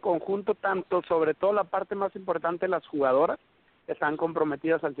chamba ha sido en conjunto, tanto sobre todo la parte más importante, las jugadoras están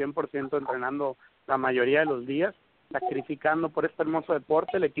comprometidas al 100% entrenando la mayoría de los días, sacrificando por este hermoso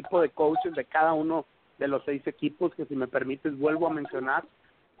deporte. El equipo de coaches de cada uno de los 6 equipos, que si me permites vuelvo a mencionar,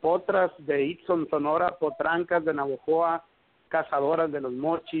 Potras de Itson, Sonora, Potrancas de Navojoa, Cazadoras de los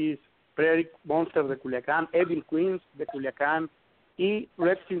Mochis, Prairie Monsters de Culiacán, Evil Queens de Culiacán y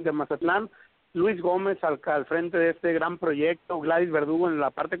Redskins de Mazatlán. Luis Gómez al frente de este gran proyecto, Gladys Verdugo en la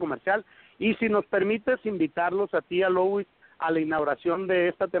parte comercial, y si nos permites invitarlos a ti, a Louis, a la inauguración de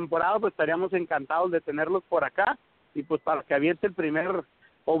esta temporada, pues estaríamos encantados de tenerlos por acá, y pues para que aviente el primer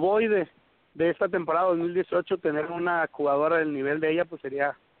ovoide de esta temporada 2018, tener una jugadora del nivel de ella, pues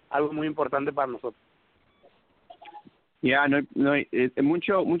sería algo muy importante para nosotros. Ya,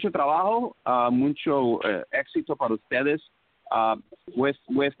 mucho trabajo, mucho éxito para ustedes.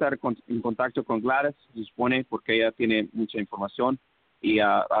 Voy a estar en contacto con Gladys, se supone, porque ella tiene mucha información, y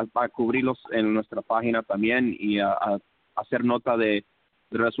a cubrirlos en nuestra página también, y a hacer nota de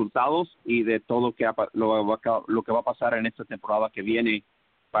de resultados y de todo lo que va a pasar en esta temporada que viene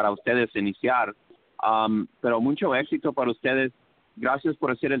para ustedes iniciar. Pero mucho éxito para ustedes. Gracias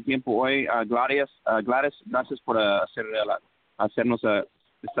por hacer el tiempo hoy, Gladys, gracias por hacernos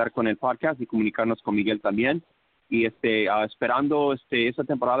estar con el podcast y comunicarnos con Miguel también. Y esperando esta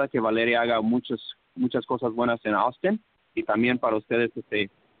temporada que Valeria haga muchas cosas buenas en Austin y también para ustedes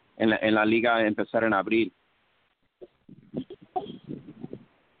en la liga empezar en abril.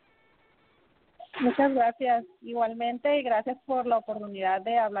 Muchas gracias igualmente y gracias por la oportunidad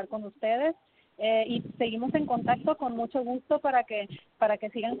de hablar con ustedes. Y seguimos en contacto con mucho gusto para que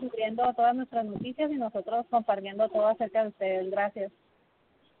sigan cubriendo todas nuestras noticias y nosotros compartiendo todo acerca de ustedes. Gracias.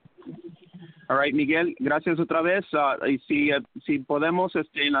 All right, Miguel, gracias otra vez. Y si podemos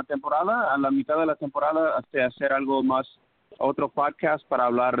en la temporada, a la mitad de la temporada, hacer algo más, otro podcast para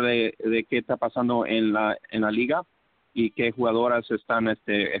hablar de qué está pasando en la liga y qué jugadoras están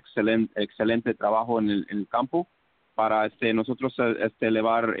excelente trabajo en el campo, para nosotros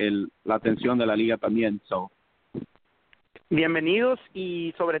elevar la atención de la liga también. Bienvenidos,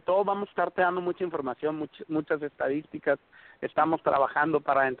 y sobre todo vamos a estarte dando mucha información, muchas estadísticas. Estamos trabajando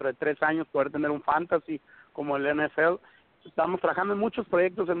para dentro de 3 años poder tener un fantasy como el NFL. Estamos trabajando en muchos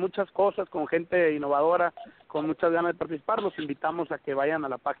proyectos, en muchas cosas, con gente innovadora, con muchas ganas de participar. Los invitamos a que vayan a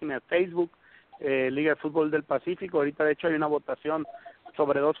la página de Facebook, Liga de Fútbol del Pacífico. Ahorita, de hecho, hay una votación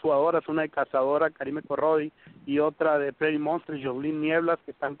sobre 2 jugadoras, una de cazadora, Karime Corrodi, y otra de Prairie Monsters, Jovelyn Nieblas,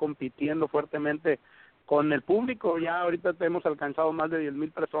 que están compitiendo fuertemente con el público. Ya ahorita hemos alcanzado más de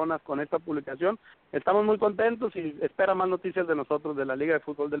 10,000 personas con esta publicación. Estamos muy contentos y espera más noticias de nosotros, de la Liga de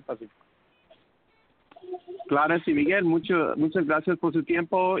Fútbol del Pacífico. Claro, sí, Miguel, muchas gracias por su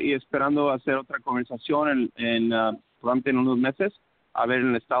tiempo y esperando hacer otra conversación en unos meses, a ver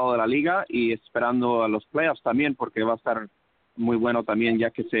el estado de la liga y esperando a los playoffs también, porque va a estar muy bueno también, ya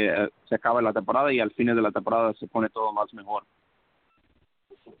que se acaba la temporada y al final de la temporada se pone todo más mejor.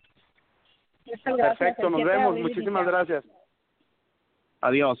 Perfecto, nos vemos. Muchísimas gracias.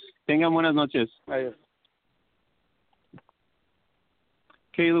 Adiós. Tengan buenas noches. Adiós.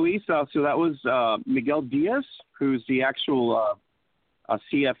 Okay, Luis, so that was Miguel Diaz, who's the actual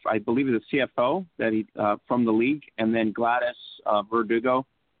I believe the CFO that from the league, and then Gladys Verdugo,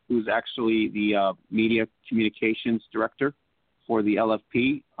 who's actually the media communications director for the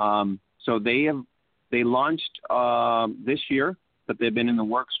LFP. So they launched this year, but they've been in the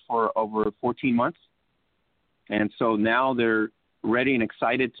works for over 14 months. And so now they're ready and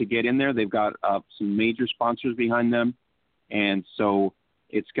excited to get in there. They've got some major sponsors behind them. And so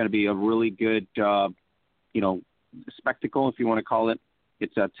it's going to be a really good, spectacle, if you want to call it.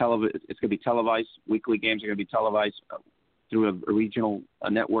 It's it's going to be televised. Weekly games are going to be televised through a regional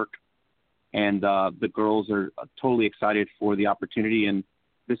network. And the girls are totally excited for the opportunity. And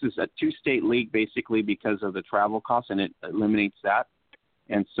this is a 2-state league, basically, because of the travel costs, and it eliminates that.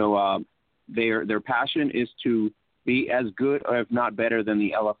 And so their passion is to be as good, or if not better, than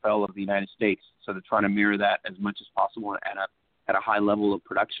the LFL of the United States. So they're trying to mirror that as much as possible at a high level of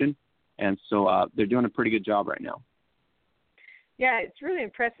production. And so they're doing a pretty good job right now. Yeah, it's really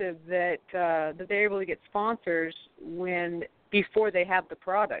impressive that they're able to get sponsors before they have the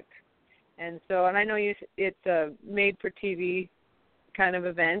product. And I know it's a made-for-TV kind of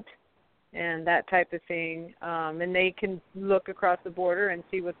event and that type of thing. And they can look across the border and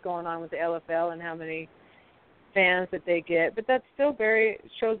see what's going on with the LFL and how many fans that they get. But that still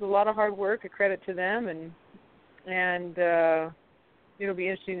shows a lot of hard work, a credit to them. And it'll be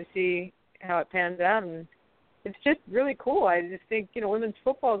interesting to see how it pans out. And it's just really cool. I just think, women's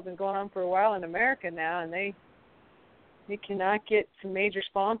football has been going on for a while in America now, and they cannot get some major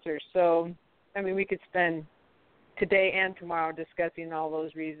sponsors. So, we could spend today and tomorrow discussing all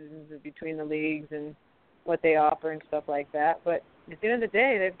those reasons between the leagues and what they offer and stuff like that. But at the end of the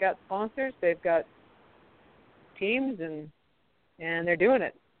day, they've got sponsors, they've got teams, and they're doing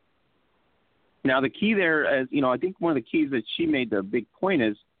it. Now, the key there is, I think one of the keys that she made the big point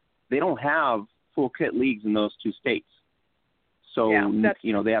is they don't have full kit leagues in those 2 states. So, they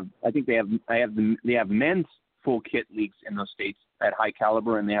have men's full kit leagues in those states at high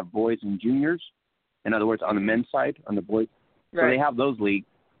caliber, and they have boys and juniors. In other words, on the men's side, on the boys. Right. So they have those leagues.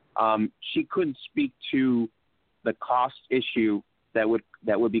 She couldn't speak to the cost issue that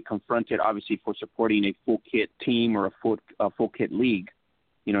would be confronted, obviously, for supporting a full kit team or a full kit league,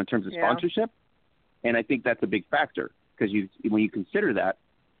 in terms of sponsorship. And I think that's a big factor, because when you consider that,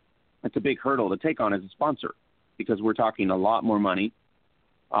 it's a big hurdle to take on as a sponsor, because we're talking a lot more money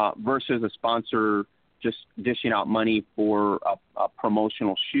versus a sponsor just dishing out money for a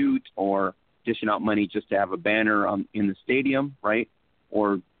promotional shoot or dishing out money just to have a banner in the stadium, right?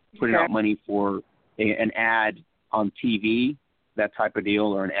 or putting out money for an ad on TV, that type of deal,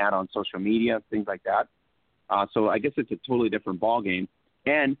 or an ad on social media, things like that. So I guess it's a totally different ballgame.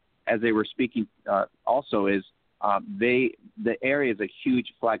 And as they were speaking also is the area is a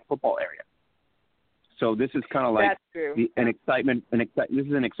huge flag football area. So this is kind of like an excitement. This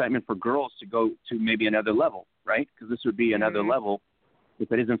is an excitement for girls to go to maybe another level, right? Because this would be another level.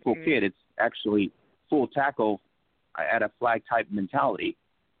 If it isn't full kid, it's actually full tackle at a flag type mentality.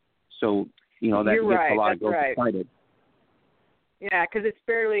 So that gets a lot of girls excited. Yeah, because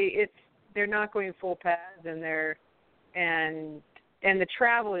they're not going full pads, and the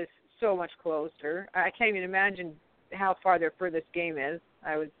travel is so much closer. I can't even imagine how far their furthest game is.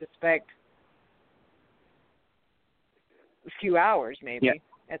 I would suspect a few hours, maybe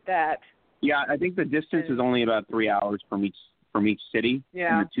at that. Yeah, I think the distance is only about 3 hours from each city in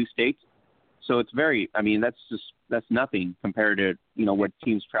the two states. So it's that's nothing compared to what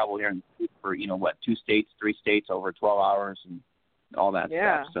teams travel here for 2 states, 3 states over 12 hours and all that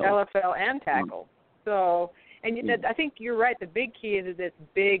stuff. So LFL and tackle. So I think you're right. The big key is this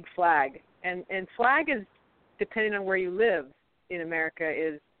big flag, and flag is, depending on where you live in America,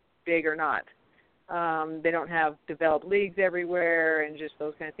 is big or not. They don't have developed leagues everywhere and just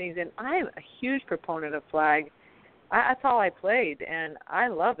those kind of things. And I'm a huge proponent of flag. That's all I played, and I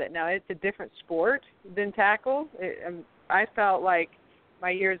love it. Now, it's a different sport than tackle. I felt like my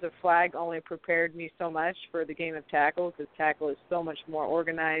years of flag only prepared me so much for the game of tackle, because tackle is so much more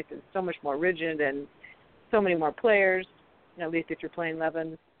organized and so much more rigid and so many more players, at least if you're playing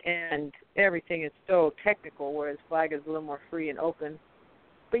 11, and everything is so technical, whereas flag is a little more free and open.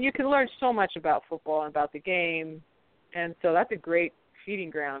 But you can learn so much about football and about the game, and so that's a great feeding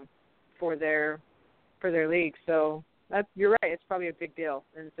ground for their league. So you're right, it's probably a big deal,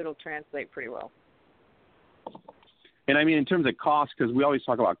 and it'll translate pretty well. And in terms of cost, because we always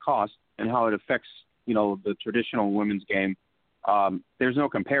talk about cost and how it affects, the traditional women's game, there's no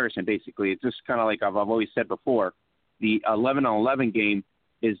comparison, basically. It's just kind of like I've always said before, the 11-on-11 game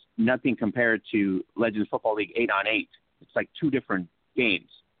is nothing compared to Legends Football League 8-on-8. It's like 2 different games.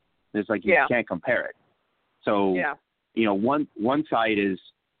 It's like you can't compare it. So, one side is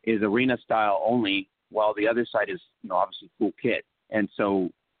arena style only, while the other side is, obviously full kit. And so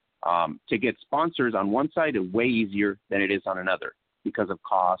to get sponsors on one side is way easier than it is on another because of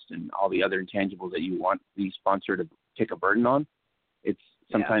cost and all the other intangibles that you want the sponsor to take a burden on. It's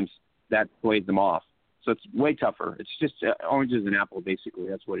sometimes that weighs them off. So it's way tougher. It's just oranges and apple, basically.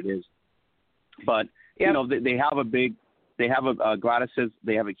 That's what it is. But, they have Gladys's,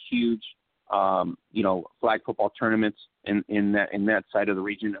 they have a huge, flag football tournaments in that side of the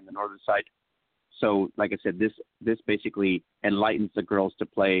region on the northern side. So, like I said, this basically enlightens the girls to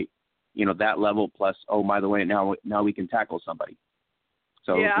play, that level plus, oh, by the way, now we can tackle somebody.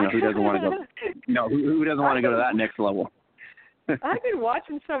 So, who doesn't want to go? Who doesn't want to go to that next level? I've been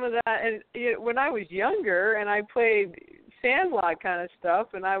watching some of that, and when I was younger and I played sandlot kind of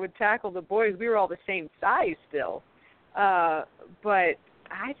stuff, and I would tackle the boys, we were all the same size still. But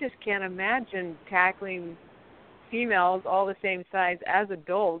I just can't imagine tackling females all the same size as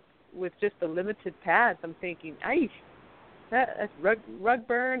adults with just the limited pads. I'm thinking, that's rug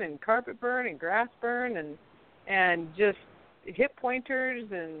burn and carpet burn and grass burn and just hip pointers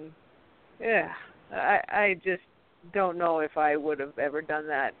and I just don't know if I would have ever done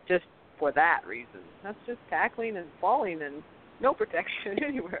that just for that reason. That's just tackling and falling and no protection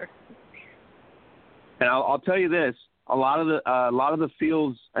anywhere. And I'll tell you this: a lot of the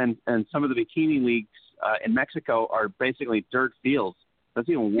fields and some of the bikini leagues in Mexico are basically dirt fields. That's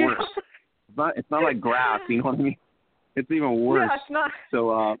even worse. It's not like grass. You know what I mean? It's even worse. Yeah, it's not.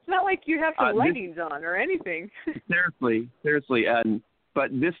 So it's not like you have some leggings on or anything. seriously. But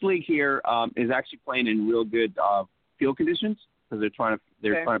this league here is actually playing in real good field conditions because they're trying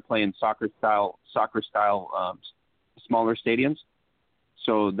to play in soccer style smaller stadiums.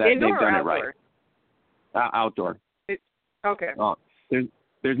 So that Indoor they've done it outdoor? Right. Outdoor. Okay.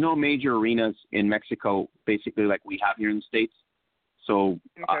 There's no major arenas in Mexico, basically like we have here in the States. So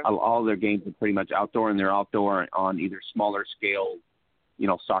all their games are pretty much outdoor, and they're outdoor on either smaller scale,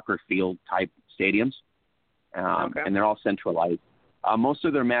 soccer field type stadiums, and they're all centralized. Most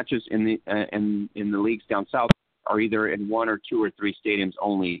of their matches in the leagues down south are either in 1 or 2 or 3 stadiums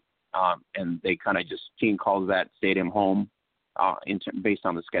only, and they kind of just team calls that stadium home, based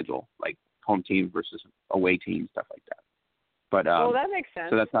on the schedule, like home team versus away team, stuff like that. But well, that makes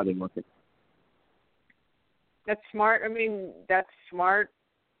sense. So that's how they work it. That's smart. I mean, that's smart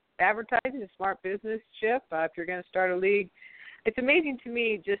advertising, smart business, Chip. If you're going to start a league, it's amazing to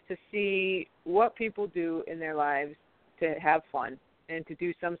me just to see what people do in their lives to have fun and to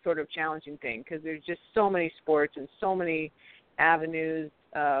do some sort of challenging thing, because there's just so many sports and so many avenues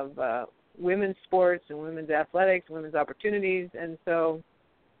of women's sports and women's athletics, women's opportunities,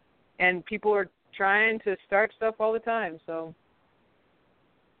 and people are trying to start stuff all the time. So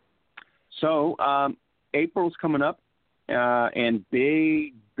April's coming up, and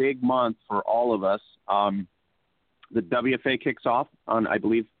big month for all of us. The WFA kicks off on, I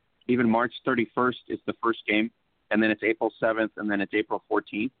believe, even March 31st is the first game, and then it's April 7th, and then it's April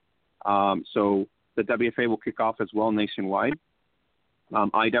 14th. So the WFA will kick off as well nationwide.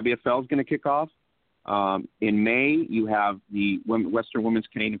 IWFL is going to kick off. In May, you have the Western Women's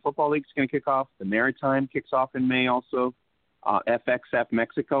Canadian Football League is going to kick off. The Maritime kicks off in May also. FXF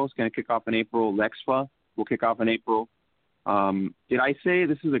Mexico is going to kick off in April. Lexfa will kick off in April. Did I say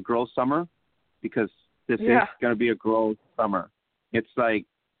this is a girl summer? Because this is going to be a girl summer. It's like,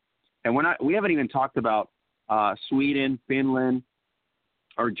 and we haven't even talked about Sweden, Finland,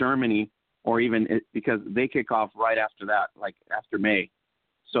 or Germany, or even because they kick off right after that, like after May.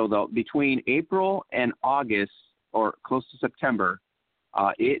 So between April and August, or close to September,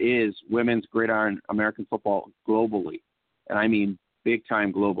 it is women's gridiron American football globally, and I mean big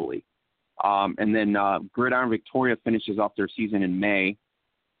time globally. And then Gridiron Victoria finishes off their season in May.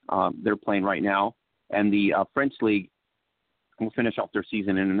 They're playing right now, and the French League will finish off their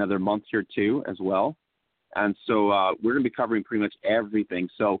season in another month or two as well. And so we're going to be covering pretty much everything.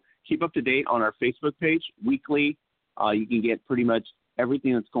 So keep up to date on our Facebook page weekly. You can get pretty much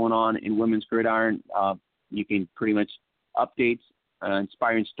everything that's going on in women's gridiron. You can pretty much updates,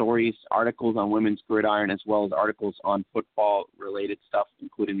 inspiring stories, articles on women's gridiron, as well as articles on football-related stuff,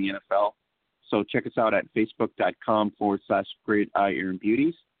 including the NFL. So check us out at facebook.com/Gridiron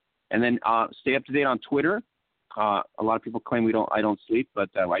Beauties. And then stay up to date on Twitter. A lot of people claim I don't sleep, but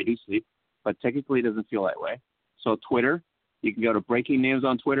I do sleep. But technically it doesn't feel that way. So Twitter, you can go to Breaking News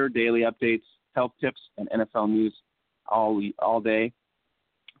on Twitter, daily updates, health tips, and NFL news all day.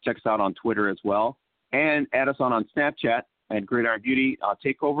 Check us out on Twitter as well. And add us on Snapchat at Gridiron Beauty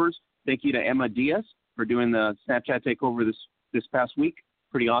Takeovers. Thank you to Emma Diaz for doing the Snapchat takeover this past week.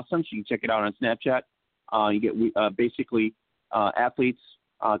 Pretty awesome. So you can check it out on Snapchat. You get basically athletes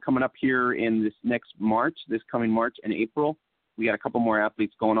coming up here in this coming March and April. We got a couple more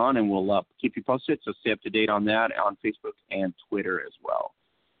athletes going on, and we'll keep you posted. So stay up to date on that on Facebook and Twitter as well.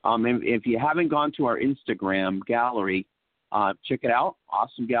 And if you haven't gone to our Instagram gallery, check it out.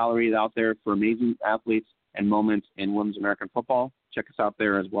 Awesome gallery out there for amazing athletes and moments in women's American football. Check us out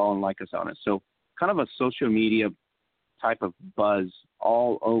there as well and like us on it. So kind of a social media type of buzz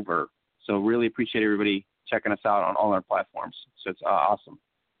all over. So really appreciate everybody checking us out on all our platforms. So it's awesome.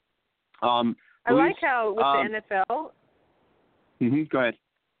 I like how with the NFL. Go ahead.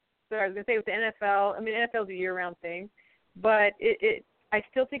 So I was going to say with the NFL, I mean, NFL is a year-round thing, but I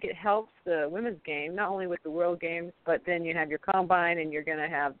still think it helps the women's game, not only with the World Games, but then you have your combine and you're going to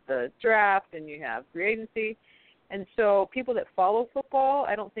have the draft and you have free agency. And so people that follow football,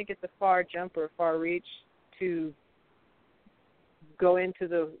 I don't think it's a far jump or a far reach to go into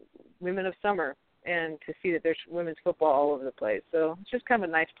the Women of Summer and to see that there's women's football all over the place. So it's just kind of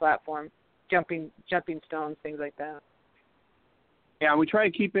a nice platform, jumping stones, things like that. Yeah, we try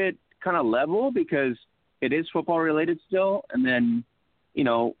to keep it kind of level because it is football related still. And then,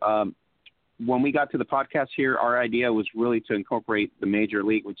 when we got to the podcast here, our idea was really to incorporate the major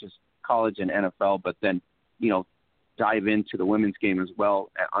league, which is college and NFL, but then, dive into the women's game as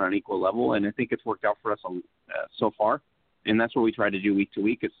well on an equal level. And I think it's worked out for us so far. And that's what we try to do week to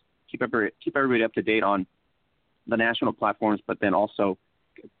week is keep everybody up to date on the national platforms, but then also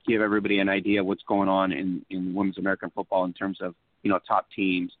give everybody an idea of what's going on in women's American football in terms of, top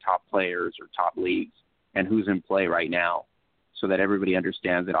teams, top players, or top leagues, and who's in play right now, so that everybody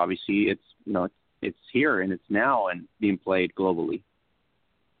understands that obviously it's here and it's now and being played globally.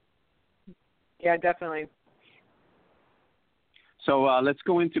 Yeah, definitely. So let's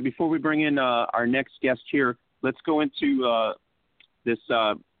go into, before we bring in our next guest here, let's go into this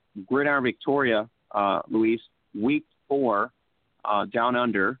Gridiron Victoria, Luis, week 4 down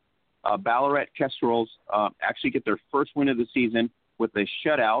under. Ballarat Kestrels actually get their first win of the season with a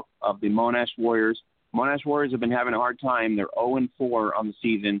shutout of the Monash Warriors. Monash Warriors have been having a hard time. They're 0-4 on the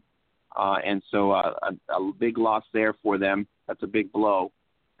season, and so a big loss there for them. That's a big blow.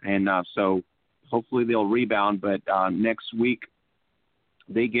 And so hopefully they'll rebound. But next week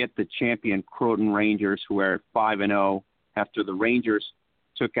they get the champion Croton Rangers, who are 5-0 after the Rangers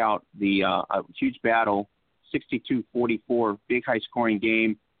took out the a huge battle, 62-44, big high-scoring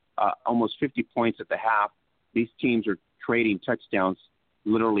game. Almost 50 points at the half. These teams are trading touchdowns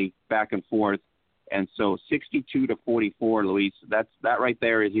literally back and forth. And so 62-44, Luis, that right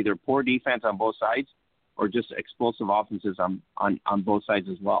there is either poor defense on both sides or just explosive offenses on both sides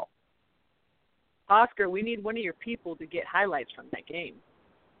as well. Oscar, we need one of your people to get highlights from that game.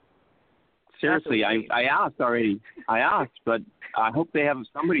 Seriously, I asked already. But I hope they have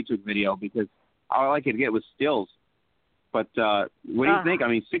somebody took video because all I could get was stills. But what do you think? I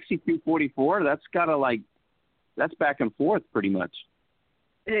mean, 62-44, that's back and forth pretty much.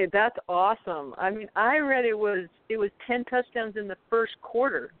 Hey, that's awesome. I mean, I read it was 10 touchdowns in the first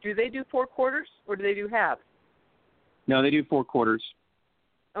quarter. Do they do 4 quarters or do they do halves? No, they do 4 quarters.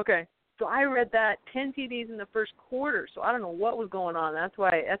 Okay. So I read that 10 TDs in the first quarter. So I don't know what was going on. That's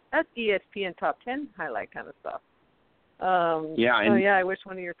why that's ESPN top 10 highlight kind of stuff. I wish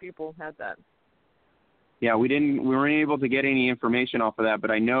one of your people had that. Yeah, we weren't able to get any information off of that, but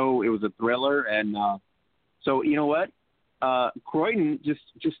I know it was a thriller, and so you know what? Croydon just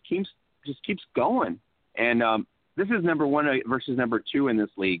keeps going, and this is number 1 versus number 2 in this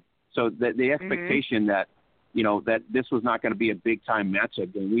league. So the expectation that that this was not going to be a big time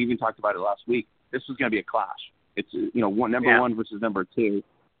matchup, and we even talked about it last week. This was going to be a clash. It's number 1 versus number 2,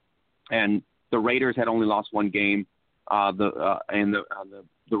 and the Raiders had only lost 1 game, the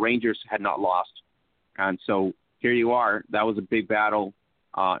Rangers had not lost, and so here you are. That was a big battle.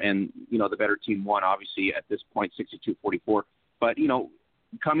 And, the better team won, obviously, at this point, 62-44. But,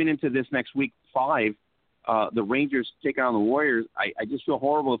 coming into this next week, 5, the Rangers taking on the Warriors, I just feel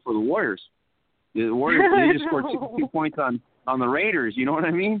horrible for the Warriors. The Warriors, they just scored 62 points on the Raiders. You know what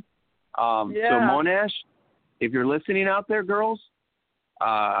I mean? So, Monash, if you're listening out there, girls,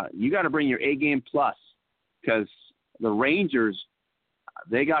 you got to bring your A-game plus because the Rangers,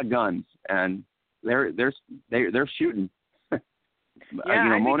 they got guns, and they're shooting.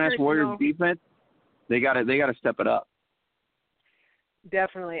 Monash Warriors defense, they got to step it up.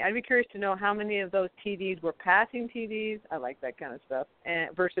 Definitely. I'd be curious to know how many of those TDs were passing TDs. I like that kind of stuff. And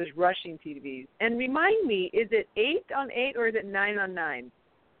versus rushing TDs. And remind me, is it 8 on 8 or is it 9 on 9?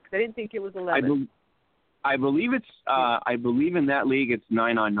 Because I didn't think it was 11. I believe it's. I believe in that league it's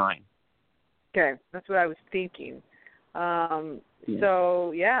 9 on 9. Okay, that's what I was thinking.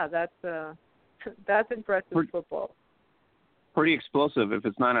 So that's impressive football. Pretty explosive if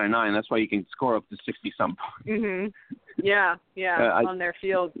it's 9 on 9. That's why you can score up to 60-some points. Mm-hmm. Yeah, on their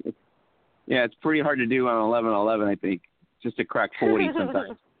field. Yeah, it's pretty hard to do on 11-11, I think, just to crack 40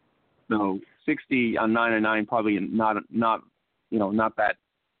 sometimes. So 60 on 9 on 9 probably not that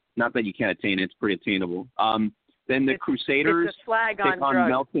you can't attain it. It's pretty attainable. Then the Crusaders it's a flag take on drugs.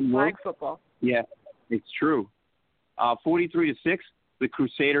 Melton Flag Wolf. football. Yeah, it's true. 43-6. The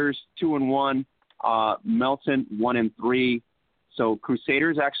Crusaders 2-1. Melton 1-3. So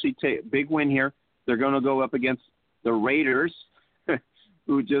Crusaders actually take big win here. They're going to go up against the Raiders,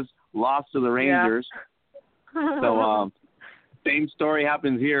 who just lost to the Rangers. Yeah. So same story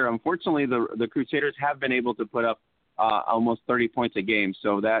happens here. Unfortunately, the Crusaders have been able to put up almost 30 points a game,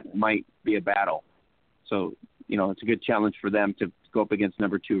 so that might be a battle. So, it's a good challenge for them to go up against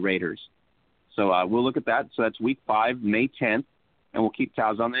number 2 Raiders. So we'll look at that. So that's week 5, May 10th. And we'll keep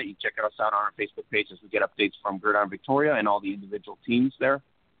tabs on that. You check us out on our Facebook page as we get updates from Gridiron Victoria and all the individual teams there.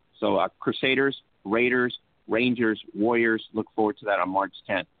 So Crusaders, Raiders, Rangers, Warriors, look forward to that on March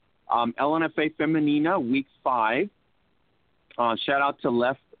 10th. LNFA Femenina, week 5. Shout out to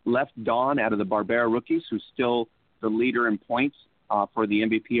Left Dawn out of the Barbera Rookies, who's still the leader in points for the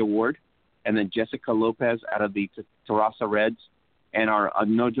MVP award. And then Jessica Lopez out of the Terrassa Reds. And our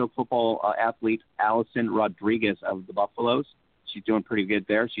no-joke football athlete, Allison Rodriguez of the Buffaloes. She's doing pretty good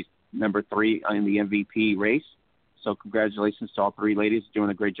there. She's number 3 in the MVP race. So congratulations to all 3 ladies doing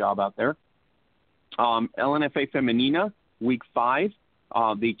a great job out there. LNFA Femenina, week 5.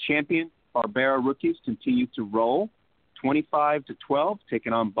 The champion Barbera Rookies continue to roll 25-12,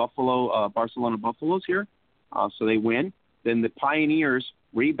 taking on Barcelona Buffaloes here. So they win. Then the Pioneers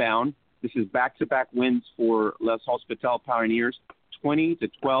rebound. This is back-to-back wins for Les Hospital Pioneers,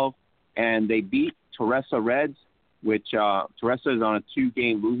 20-12, and they beat Terrassa Reds, which Terrassa is on a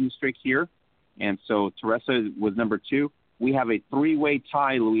 2-game losing streak here. And so Terrassa was number 2. We have a 3-way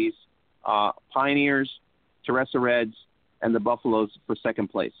tie, Luis. Pioneers, Terrassa Reds, and the Buffaloes for second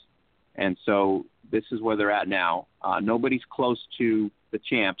place. And so this is where they're at now. Nobody's close to the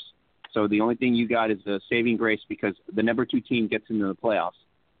champs. So the only thing you got is a saving grace because the number 2 team gets into the playoffs.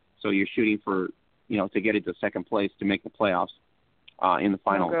 So you're shooting for, to get into second place to make the playoffs in the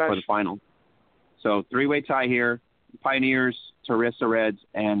final for the final. So 3-way tie here. Pioneers, Terrassa Reds,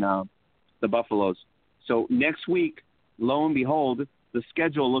 and the Buffaloes. So next week, lo and behold, the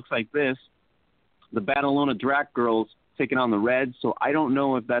schedule looks like this. The Badalona Drac girls taking on the Reds. So I don't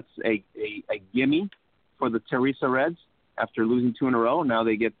know if that's a gimme for the Teresa Reds after losing 2 in a row. Now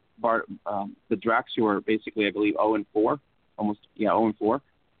they get the Drax, who are basically, I believe, 0-4, 0-4.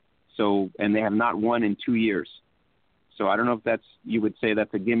 So, and they have not won in 2 years. So I don't know if you would say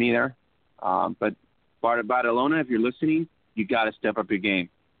that's a gimme there. But Barcelona, if you're listening, you got to step up your game.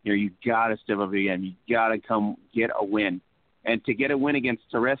 You got to step up your game. You got to come get a win. And to get a win against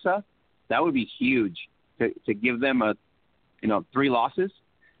Teresa, that would be huge. To give them 3 losses,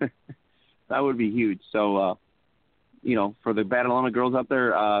 that would be huge. So, for the Barcelona girls out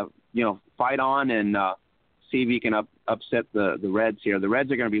there, fight on and see if you can upset the Reds here. The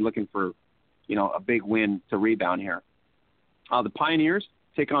Reds are going to be looking for, a big win to rebound here. The Pioneers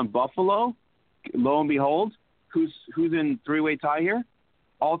take on Buffalo. Lo and behold, who's in 3-way tie here?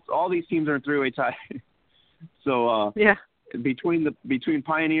 All these teams are in 3-way tie. So between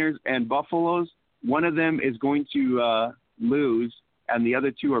Pioneers and Buffaloes, one of them is going to lose, and the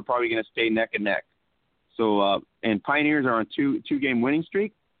other 2 are probably going to stay neck and neck. So and Pioneers are on two-game winning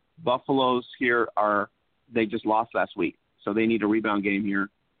streak. Buffaloes here they just lost last week, so they need a rebound game here.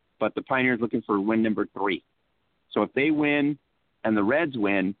 But the Pioneers looking for win number 3. So if they win and the Reds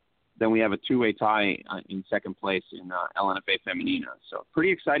win, then we have a 2-way tie in second place in LNFA Femenina. So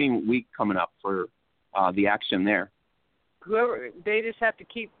pretty exciting week coming up for the action there. They just have to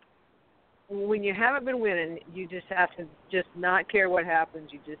keep, when you haven't been winning, you just have to just not care what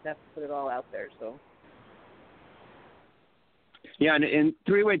happens. You just have to put it all out there. So. Yeah, and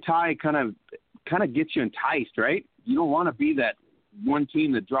 3-way tie kind of gets you enticed, right? You don't want to be that one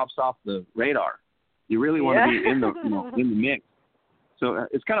team that drops off the radar. You really want to be in the mix. So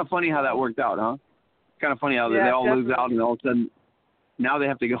it's kind of funny how that worked out, huh? It's kind of funny how they all definitely lose out, and all of a sudden now they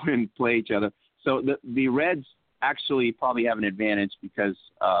have to go in and play each other. So the Reds actually probably have an advantage because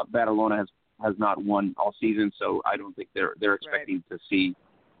Barcelona has not won all season. So I don't think they're expecting to see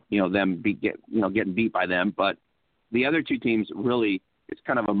them getting beat by them. But the other 2 teams really, it's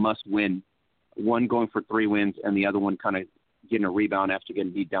kind of a must-win. One going for 3 wins, and the other one kind of getting a rebound after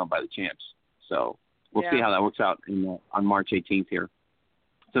getting beat down by the champs. So we'll see how that works out on March 18th here.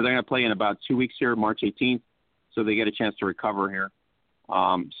 So they're going to play in about 2 weeks here, March 18th, so they get a chance to recover here.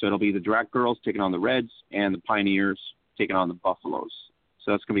 So it'll be the Drac girls taking on the Reds and the Pioneers taking on the Buffaloes.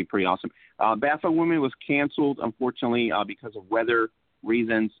 So that's going to be pretty awesome. BAFA Women was canceled, unfortunately, because of weather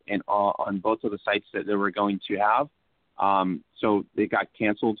reasons and on both of the sites that they were going to have. So they got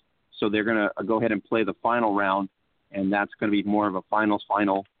canceled. So they're going to go ahead and play the final round, and that's going to be more of a finals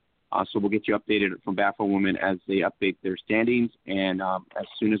final. So we'll get you updated from BAFA Women as they update their standings. And as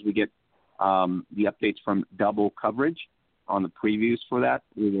soon as we get the updates from double coverage on the previews for that,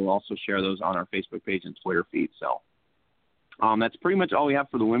 we will also share those on our Facebook page and Twitter feed. So that's pretty much all we have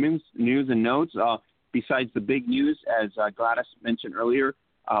for the women's news and notes. Besides the big news, as Gladys mentioned earlier,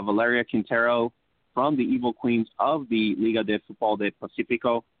 Valeria Quintero from the Evil Queens of the Liga de Fútbol de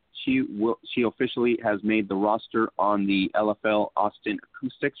Pacifico, she officially has made the roster on the LFL Austin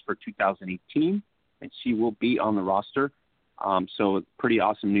Acoustics for 2018, and she will be on the roster. So pretty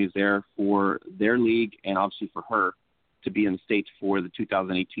awesome news there for their league and obviously for her to be in the States for the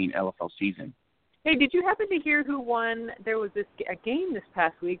 2018 LFL season. Hey, did you happen to hear who won? There was a game this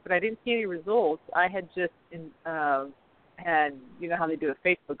past week, but I didn't see any results. I had just had, how they do a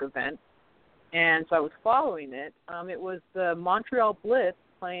Facebook event, and so I was following it. It was the Montreal Blitz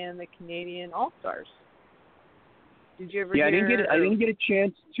playing the Canadian All-Stars. Did you ever hear? I didn't get a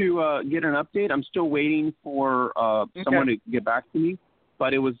chance to get an update. I'm still waiting for someone to get back to me.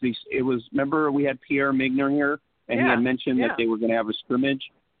 But it was remember we had Pierre Migner here, and he had mentioned that they were going to have a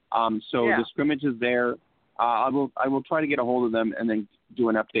scrimmage. The scrimmage is there. I will try to get a hold of them and then do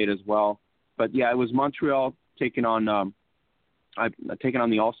an update as well. But it was Montreal taking on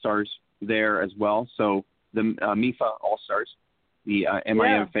the All-Stars there as well. So the MIFA All-Stars, the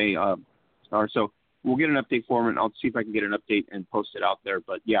MIFA Stars. So we'll get an update for them, and I'll see if I can get an update and post it out there.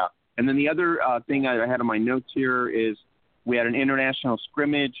 But and then the other thing I had on my notes here is we had an international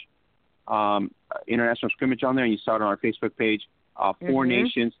scrimmage on there, and you saw it on our Facebook page. 4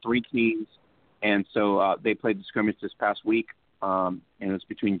 nations, 3 teams, and so they played the scrimmage this past week, and it was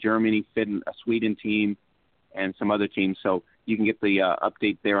between Germany, a Sweden team, and some other teams. So you can get the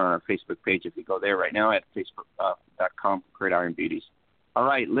update there on our Facebook page if you go there right now at facebook.com, Gridiron Beauties. All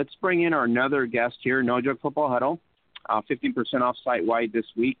right, let's bring in our another guest here, No Joke Football Huddle. 15% off site-wide this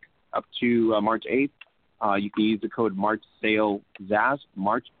week up to March 8th. You can use the code MarchSaleZaz,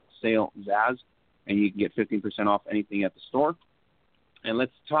 and you can get 15% off anything at the store. And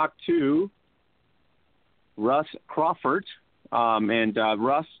let's talk to Russ Crawford.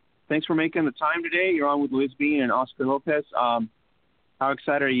 Russ thanks for making the time today. You're on with Liz Bean and Oscar Lopez. How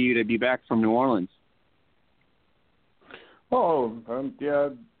excited are you to be back from New Orleans? Yeah,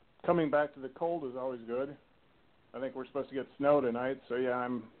 coming back to the cold is always good. I think we're supposed to get snow tonight, so yeah,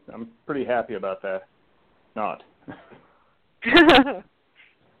 I'm pretty happy about that. Not.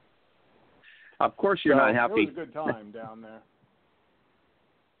 Of course you're not happy. It was a good time down there.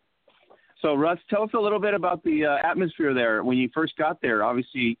 So, Russ, tell us a little bit about the atmosphere there when you first got there.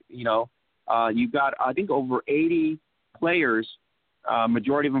 Obviously, you got, I think, over 80 players,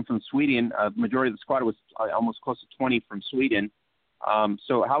 majority of them from Sweden. Majority of the squad was almost close to 20 from Sweden.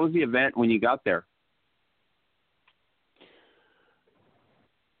 So how was the event when you got there?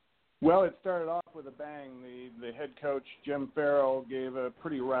 Well, it started off with a bang. The head coach, Jim Farrell, gave a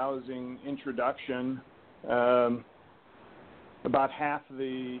pretty rousing introduction. About half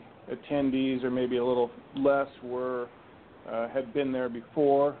the attendees, or maybe a little less, had been there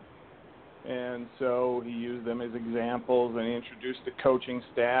before, and so he used them as examples, and he introduced the coaching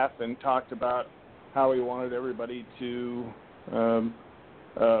staff and talked about how he wanted everybody to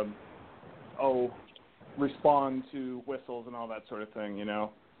respond to whistles and all that sort of thing,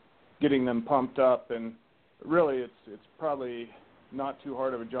 getting them pumped up. And really it's probably not too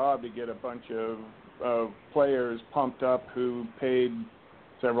hard of a job to get a bunch of players pumped up who paid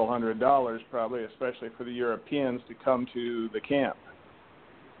several $100s probably, especially for the Europeans, to come to the camp.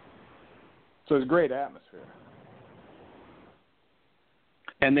 So it's a great atmosphere.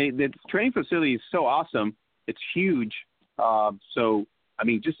 And the training facility is so awesome. It's huge.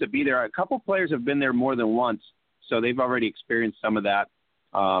 Just to be there, a couple players have been there more than once, so they've already experienced some of that,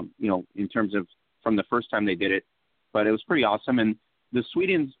 in terms of from the first time they did it. But it was pretty awesome. And the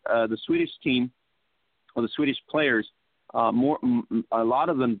Swedish team, or the Swedish players, a lot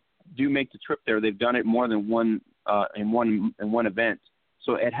of them do make the trip there. They've done it more than one in one event,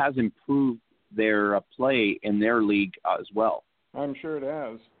 so it has improved their play in their league as well. I'm sure it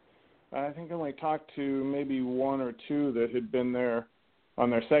has. I think I only talked to maybe one or two that had been there on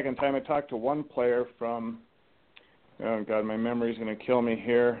their second time. I talked to one player from, oh God, my memory's going to kill me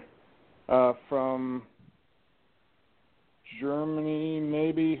here, from Germany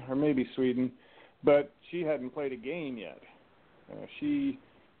maybe, or maybe Sweden, but she hadn't played a game yet. She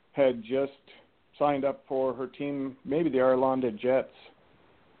had just signed up for her team, maybe the Arlanda Jets,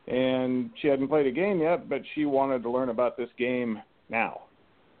 and she hadn't played a game yet, but she wanted to learn about this game now.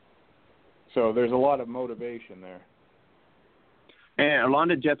 So there's a lot of motivation there. And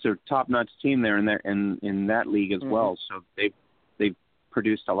Arlanda Jets are a top-notch team there in that league as well. So they've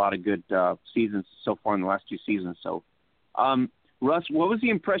produced a lot of good seasons so far in the last two seasons. So, Russ, what was the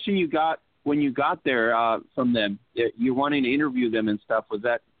impression you got when you got there from them? You wanting to interview them and stuff. Was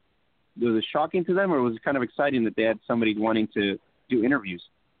it shocking to them, or was it kind of exciting that they had somebody wanting to do interviews?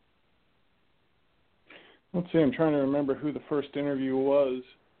 Let's see, I'm trying to remember who the first interview was.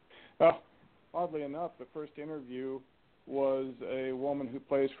 Oddly enough, the first interview was a woman who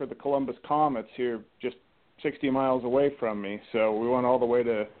plays for the Columbus Comets here just 60 miles away from me. So we went all the way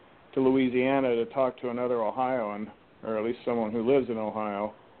to Louisiana to talk to another Ohioan, or at least someone who lives in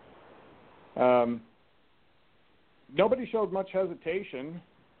Ohio. Nobody showed much hesitation.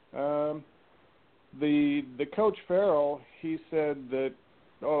 The coach Farrell, he said that,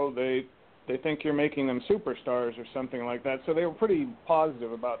 they think you're making them superstars or something like that. So they were pretty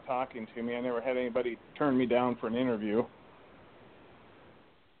positive about talking to me. I never had anybody turn me down for an interview.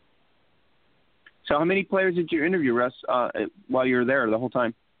 So how many players did you interview, Russ, while you were there the whole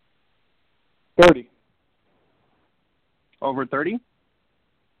time? 30. Over 30?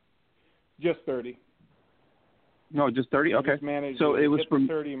 Just 30. No, just 30? Okay. Just managed so to it was hit from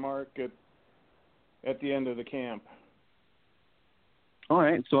the 30 mark at the end of the camp. All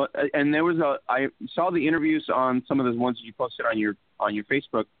right. So, and there was I saw the interviews on some of the ones that you posted on your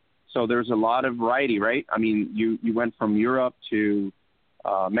Facebook. So there's a lot of variety, right? I mean, you went from Europe to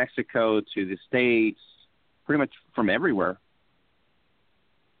Mexico to the States, pretty much from everywhere.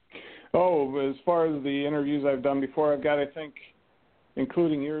 Oh, as far as the interviews I've done before, I've got, I think,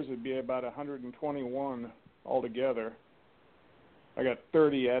 including yours, it'd be about 121 altogether. I got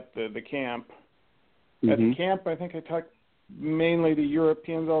 30 at the camp. At the camp, I think I talked mainly to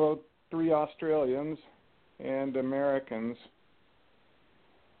Europeans, although 3 Australians and Americans,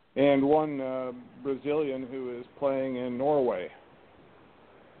 and one Brazilian who is playing in Norway.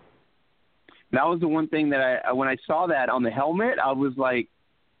 That was the one thing that when I saw that on the helmet, I was like,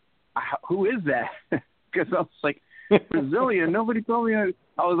 who is that? Because I was like, Brazilian. Nobody told me. I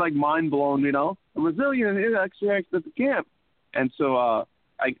was like mind blown, A Brazilian is actually at the camp. And so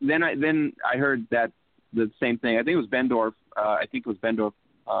then I heard that the same thing. I think it was Bendorf.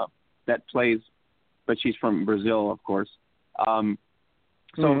 that plays, but she's from Brazil, of course.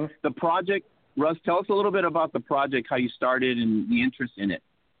 The project, Russ, tell us a little bit about the project, how you started and the interest in it.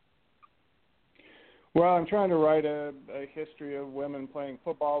 Well, I'm trying to write a history of women playing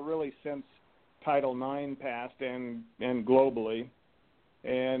football really since Title IX passed and globally.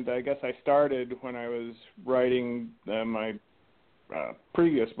 And I guess I started when I was writing my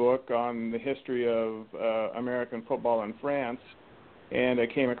previous book on the history of American football in France, and I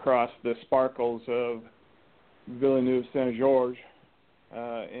came across the sparkles of Villeneuve-Saint-Georges.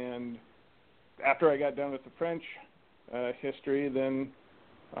 And after I got done with the French history, then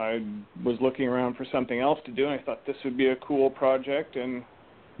I was looking around for something else to do, and I thought this would be a cool project, and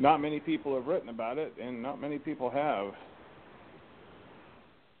not many people have written about it, and not many people have.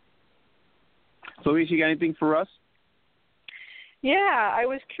 So, Luis, you got anything for us? Yeah, I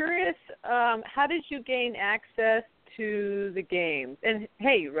was curious, how did you gain access to the games? And,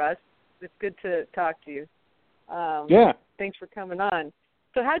 hey, Russ, it's good to talk to you. Yeah. Thanks for coming on.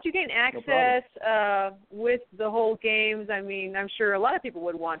 So how did you gain access with the whole games? I mean, I'm sure a lot of people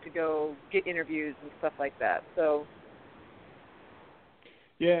would want to go get interviews and stuff like that. So.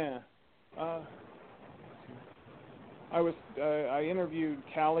 Yeah. I interviewed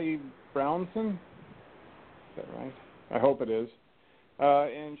Callie Brownson. Is that right? I hope it is.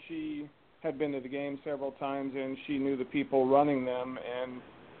 And she had been to the game several times, and she knew the people running them, and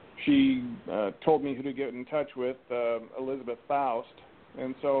she told me who to get in touch with, Elizabeth Faust.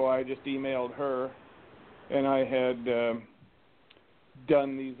 And so I just emailed her, and I had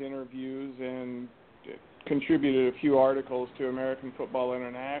done these interviews and contributed a few articles to American Football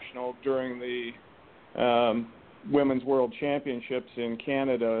International during the Women's World Championships in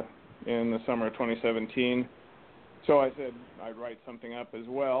Canada in the summer of 2017. So I said I'd write something up as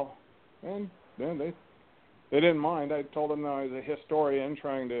well, and then they didn't mind. I told them that I was a historian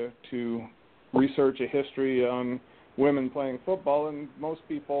trying to research a history on women playing football, and most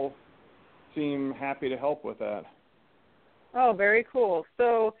people seem happy to help with that. Oh, very cool.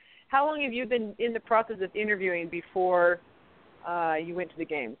 So how long have you been in the process of interviewing before you went to the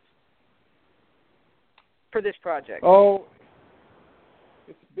games for this project? Oh,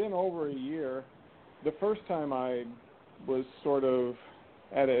 it's been over a year. The first time I was sort of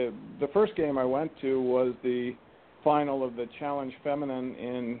the first game I went to was the final of the Challenge Feminine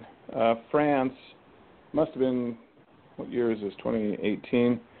in France. Must have been, what year is this,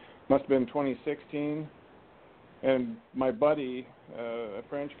 2018? Must have been 2016. And my buddy, a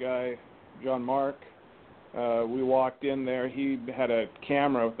French guy, Jean-Marc, we walked in there. He had a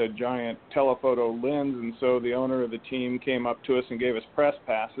camera with a giant telephoto lens, and so the owner of the team came up to us and gave us press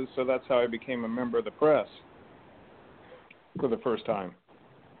passes, so that's how I became a member of the press for the first time.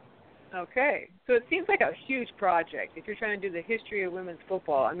 Okay. So it seems like a huge project. If you're trying to do the history of women's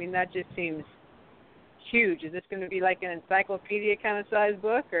football, I mean, that just seems huge. Is this going to be like an encyclopedia kind of size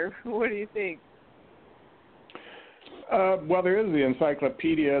book, or what do you think? Well, there is the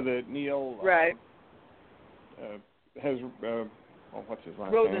encyclopedia that Neil has. What's his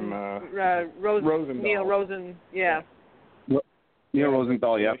last name? Rosendahl. Neil Rosen. Yeah. Neil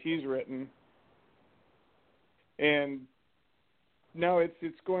Rosenthal. Yeah. He's written, and no,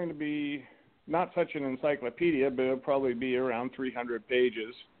 it's going to be not such an encyclopedia, but it'll probably be around 300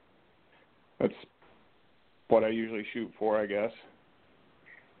 pages. That's what I usually shoot for, I guess.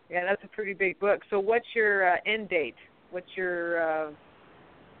 Yeah, that's a pretty big book. So what's your end date? What's your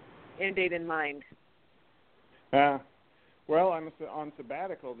end date in mind? Well, I'm on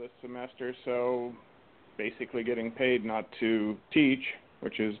sabbatical this semester, so basically getting paid not to teach,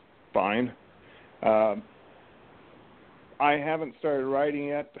 which is fine. I haven't started writing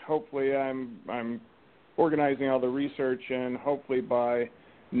yet. Hopefully I'm organizing all the research, and hopefully by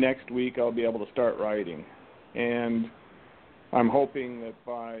next week I'll be able to start writing. And I'm hoping that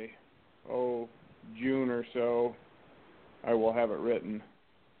by, June or so, I will have it written.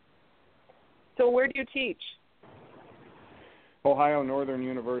 So where do you teach? Ohio Northern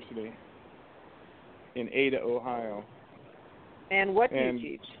University in Ada, Ohio. And what do you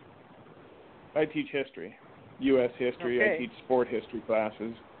teach? I teach history, U.S. history. Okay. I teach sport history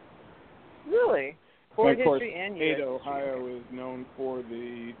classes. Really? Sport history and U.S. Ada, Ohio is known for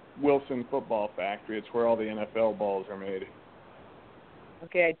the Wilson Football Factory. It's where all the NFL balls are made.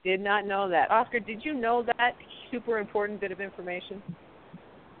 Okay, I did not know that. Oscar, did you know that super important bit of information?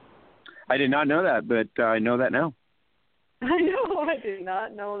 I did not know that, but I know that now. I know, I did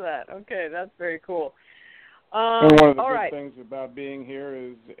not know that. Okay, that's very cool. And one of the good things about being here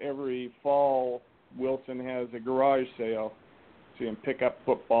is every fall, Wilson has a garage sale, so you can pick up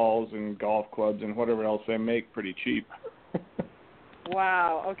footballs and golf clubs and whatever else they make pretty cheap.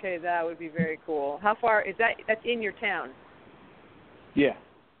 Wow. Okay, that would be very cool. How far is that? That's in your town. Yeah.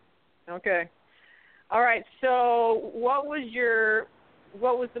 Okay. All right. So, what was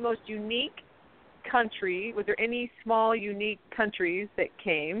the most unique country? Was there any small unique countries that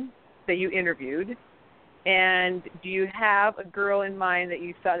came that you interviewed? And do you have a girl in mind that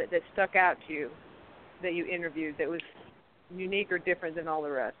you saw that stuck out to you that you interviewed that was unique or different than all the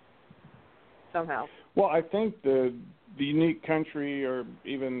rest somehow? Well, I think the unique country or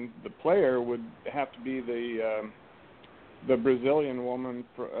even the player would have to be the Brazilian woman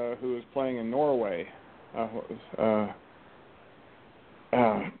who was playing in Norway. I'm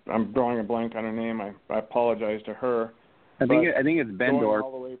drawing a blank on her name. I apologize to her. I think it's Bendorf.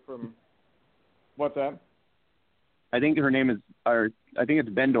 All the way from what's that? I think her name is, or I think it's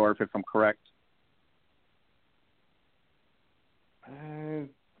Bendorf, if I'm correct.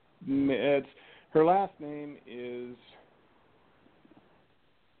 It's her last name is.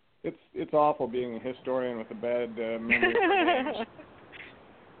 It's awful being a historian with a bad memory for names.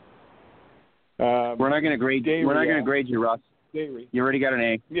 We're not going to grade. We're not going to grade you, Russ. Dairy. You already got an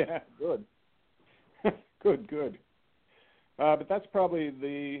A. Yeah, good. good. But that's probably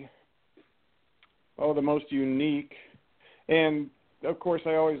the most unique. And of course,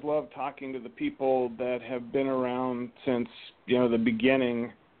 I always love talking to the people that have been around since the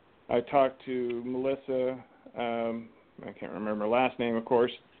beginning. I talked to Melissa. I can't remember her last name, of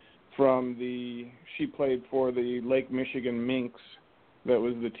course. She played for the Lake Michigan Minks. That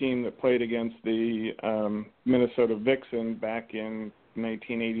was the team that played against the Minnesota Vixen back in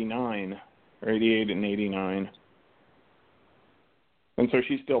 1989, or 88 and 89. And so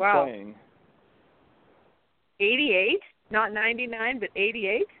she's still playing. 88? Not 99, but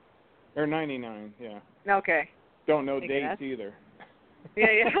 88? Or 99, yeah. Okay. Don't know dates either.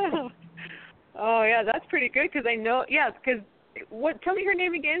 Yeah. Oh, yeah, that's pretty good because I know, tell me her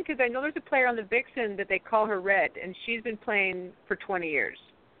name again, because I know there's a player on the Vixen that they call her Red, and she's been playing for 20 years.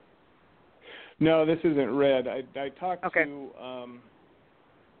 No, this isn't Red. I talked to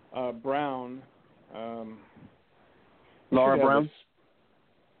Brown. Laura Brown?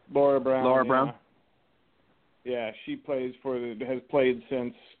 Laura Brown. Laura Brown? Yeah, she has played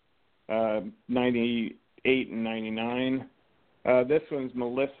since 98 and 99. This one's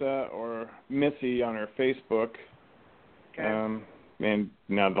Melissa or Missy on her Facebook. Okay. And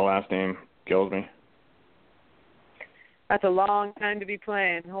now the last name kills me. That's a long time to be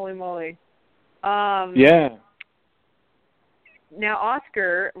playing. Holy moly. Yeah. Now,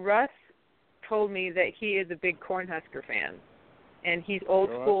 Oscar, Russ told me that he is a big Cornhusker fan, and he's old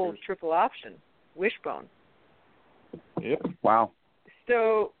school triple option, wishbone. Yep. Wow.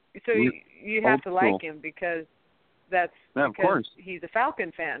 So you have to like him because of course. He's a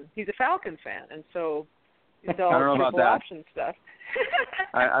Falcon fan. He's a Falcon fan, and so it's all I don't know about that. Option stuff.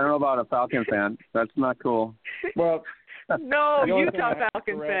 I don't know about a Falcon fan. That's not cool. Well, no, Utah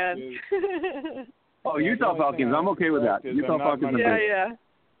Falcon fan. Utah Falcons. I'm okay with that. Utah Falcons.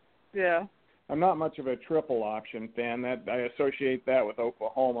 Yeah. I'm not much of a triple option fan. That I associate that with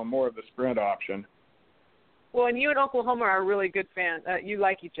Oklahoma, more of the sprint option. Well, and you and Oklahoma are really good fans. You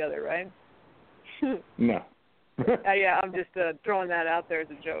like each other, right? No. Yeah, I'm just throwing that out there as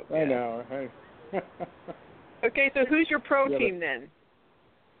a joke. I know. Okay, so who's your pro team then?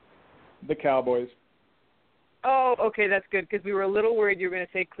 The Cowboys. Oh, okay, that's good because we were a little worried you were going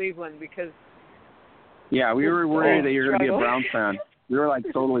to say Cleveland because. Yeah, we were worried that you were going to be a Browns fan. We were like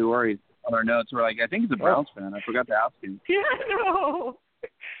totally worried on our notes. We're like, I think he's a Browns fan. I forgot to ask him. Yeah, no.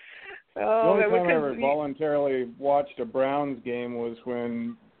 The only time I ever voluntarily watched a Browns game was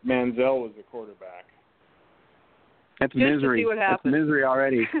when Manziel was the quarterback. That's just misery. To see what That's misery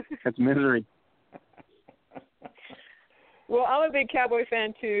already. That's misery. Well, I'm a big Cowboy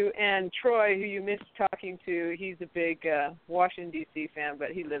fan, too, and Troy, who you missed talking to, he's a big Washington, D.C. fan,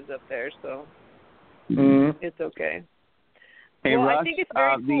 but he lives up there, so it's okay. Hey, well, Russ, I think it's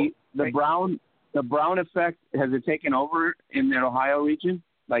very cool. The Brown effect, has it taken over in the Ohio region?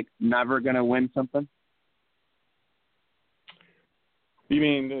 Like, never going to win something? You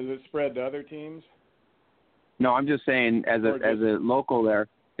mean, does it spread to other teams? No, I'm just saying, as a local there,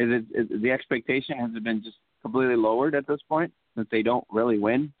 is the expectation, has it been just completely lowered at this point since they don't really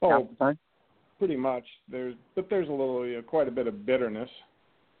win half the time? Pretty much. There's a little, quite a bit of bitterness.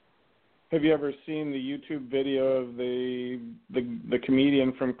 Have you ever seen the YouTube video of the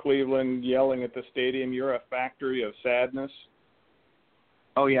comedian from Cleveland yelling at the stadium, "You're a factory of sadness"?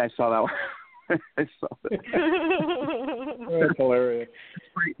 Oh yeah, I saw that one. I saw that. That's hilarious.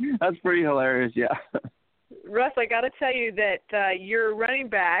 That's pretty hilarious. Yeah. Russ, I got to tell you that your running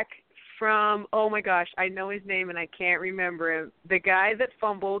back from, oh my gosh, I know his name and I can't remember him. The guy that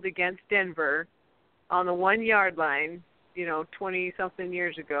fumbled against Denver on the 1 yard line, 20-something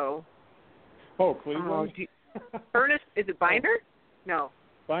years ago. Oh, Cleveland? Ernest, is it Biner? No.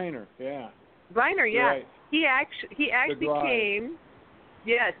 Biner, yeah. Biner, yeah. Right. He actually came.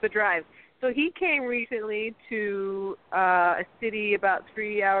 Yes, the drive. So he came recently to a city about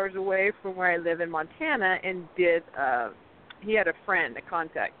 3 hours away from where I live in Montana and did. He had a friend, a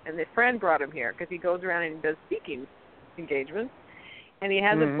contact, and the friend brought him here because he goes around and does speaking engagements. And he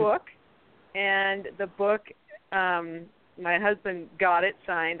has a book, and the book, my husband got it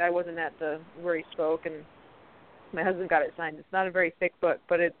signed. I wasn't at where he spoke, and my husband got it signed. It's not a very thick book,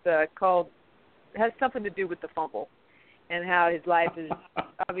 but it's called. It has something to do with the fumble, and how his life is.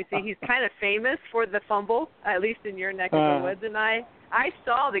 Obviously, he's kind of famous for the fumble, at least in your neck of the woods. And I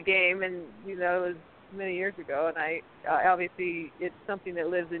saw the game, and it was many years ago, and I obviously it's something that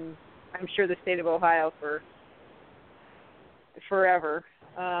lives in, I'm sure, the state of Ohio for forever.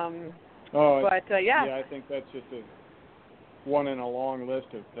 Yeah, I think that's just one in a long list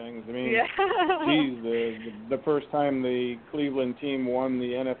of things. I mean, the first time the Cleveland team won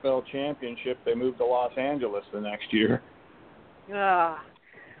the NFL championship, they moved to Los Angeles the next year.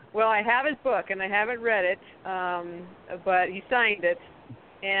 Well, I have his book, and I haven't read it, but he signed it.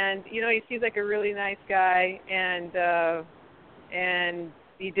 And, he seems like a really nice guy, and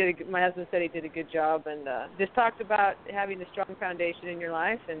he did. My husband said he did a good job, and just talked about having a strong foundation in your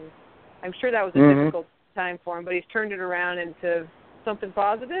life, and I'm sure that was a difficult time for him, but he's turned it around into something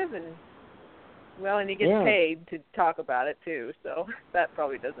positive, and he gets paid to talk about it too, so that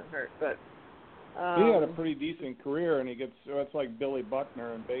probably doesn't hurt. But he had a pretty decent career, and it's like Billy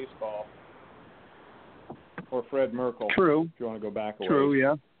Buckner in baseball, or Fred Merkle. True. If you want to go back a ways.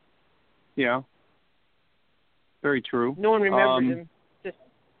 True. Yeah. Very true. No one remembers him. Just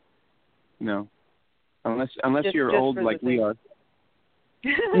no, unless you're old like we are.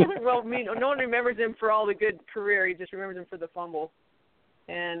 Well, no one remembers him for all the good career. He just remembers him for the fumble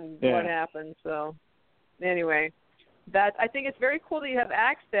and what happened. So, anyway, I think it's very cool that you have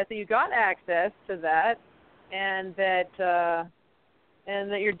access, that you got access to that, and that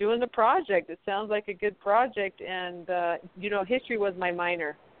you're doing the project. It sounds like a good project, and history was my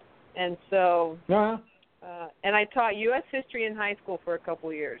minor, and so and I taught U.S. history in high school for a couple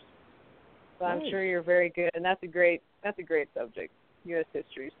of years. So I'm sure you're very good, and that's a great subject. U.S.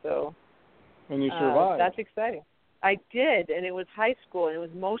 history, so and you survived. That's exciting. I did, and it was high school, and it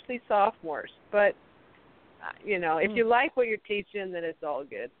was mostly sophomores. But if you like what you're teaching, then it's all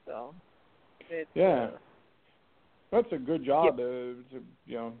good. So, that's a good job. As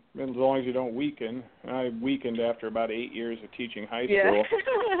long as you don't weaken. I weakened after about 8 years of teaching high school.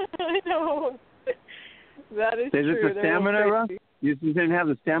 I know. That is true. Is it the stamina, Russ? You didn't have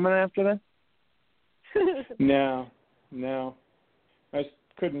the stamina after that? No. I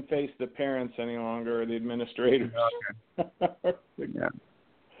couldn't face the parents any longer, or the administrators. Okay.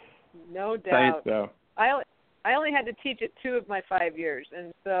 No doubt. So. I only had to teach it 2 of my 5 years,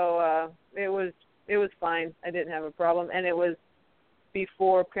 and so it was fine. I didn't have a problem, and it was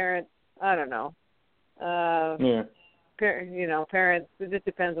before parents. I don't know. Parents. It just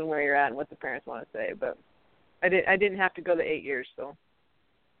depends on where you're at and what the parents want to say. But I didn't have to go the 8 years. So.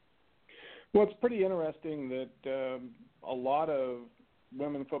 Well, it's pretty interesting that a lot of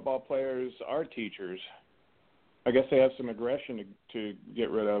women football players are teachers. I guess they have some aggression to get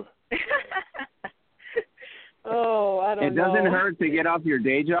rid of. I don't know. It doesn't hurt to get off your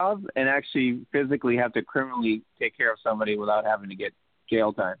day job and actually physically have to criminally take care of somebody without having to get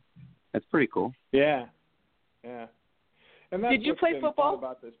jail time. That's pretty cool. Yeah. And that's Did you play football?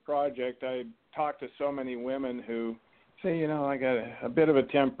 About this project, I talked to so many women who say, I got a bit of a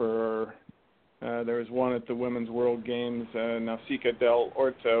temper, or there was one at the Women's World Games, Nausicaa Del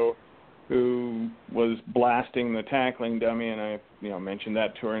Orto, who was blasting the tackling dummy, and I mentioned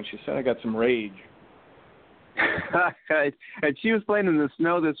that to her, and she said, I got some rage. And she was playing in the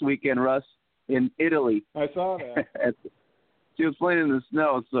snow this weekend, Russ, in Italy. I saw that. She was playing in the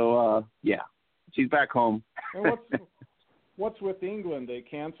snow, so, she's back home. And what's with England? They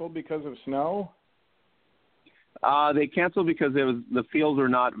canceled because of snow? They canceled because the fields were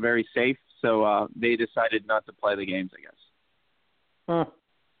not very safe, so they decided not to play the games, I guess. Huh.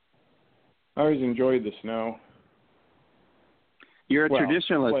 I always enjoyed the snow. You're a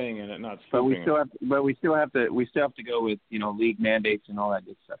traditionalist, playing in it, not but we sleeping still have to go with league mandates and all that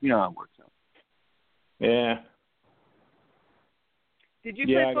good stuff. You know how it works out. Yeah. Did you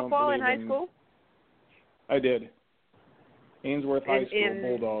play football in high school? I did. Ainsworth High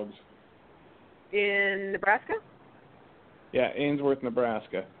School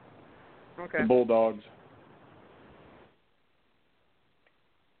Okay. the Bulldogs.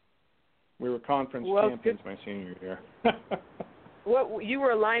 We were conference champions my senior year. What you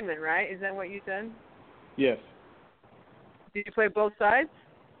were a lineman, right? Is that what you said? Yes. Did you play both sides?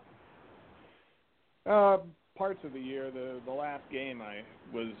 Parts of the year. The last game I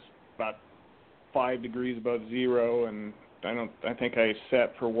was about 5 degrees above zero, and I think I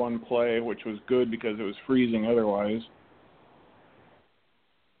sat for one play, which was good because it was freezing otherwise.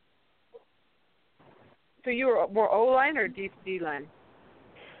 So you were more O-line or D-line?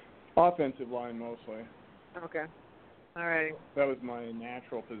 Offensive line mostly. Okay. All right. That was my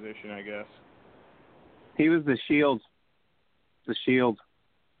natural position, I guess. He was the shield. The shield.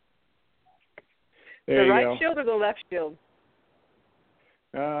 There the right go. shield or the left shield?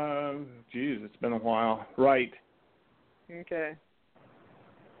 It's been a while. Right. Okay.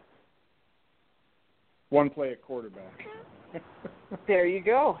 One play at quarterback. There you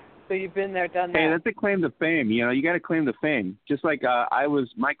go. So you've been there, done that. Hey, that's a claim to fame. You know, you got to claim the fame. Just like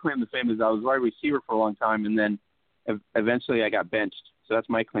my claim to fame is I was wide receiver for a long time, and then eventually I got benched. So that's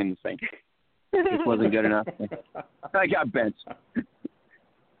my claim to fame. Just wasn't good enough. I got benched.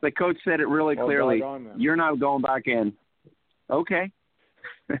 The coach said it really clearly. You're not going back in. Okay.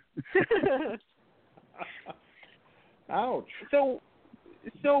 Ouch. So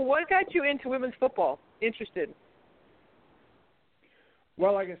what got you into women's football? Interested?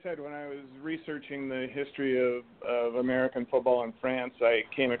 Well, like I said, when I was researching the history of American football in France, I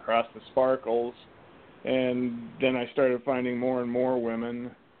came across the Sparkles, and then I started finding more and more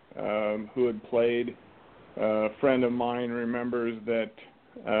women who had played. A friend of mine remembers that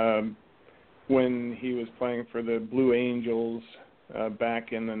when he was playing for the Blue Angels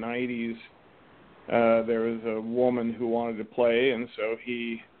back in the 90s, there was a woman who wanted to play, and so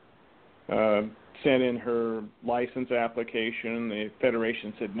he sent in her license application. The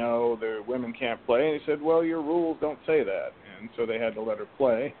federation said, no, the women can't play. And he said, well, your rules don't say that. And so they had to let her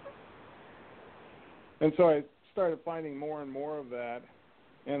play. And so I started finding more and more of that.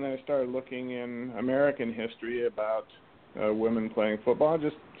 And then I started looking in American history about women playing football. It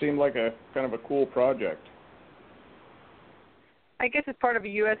just seemed like a kind of a cool project. I guess it's part of a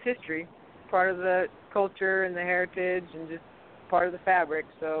U.S. history, part of the culture and the heritage and just part of the fabric.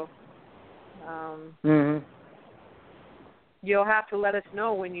 So you'll have to let us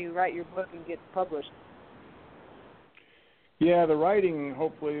know when you write your book and get published. Yeah, the writing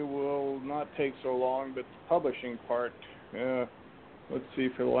hopefully will not take so long, but the publishing part, let's see,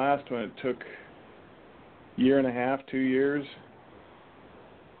 for the last one it took a year and a half, 2 years.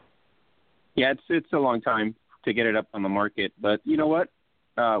 Yeah, it's a long time to get it up on the market. But you know what?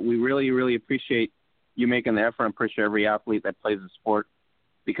 We really, really appreciate you making the effort and appreciate every athlete that plays the sport,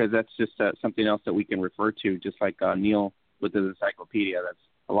 because that's just something else that we can refer to, just like Neil with the encyclopedia. That's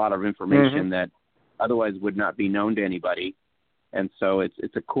a lot of information that otherwise would not be known to anybody. And so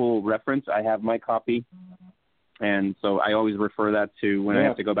it's a cool reference. I have my copy, and so I always refer that to when I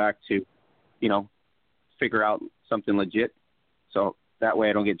have to go back to, figure out something legit. So that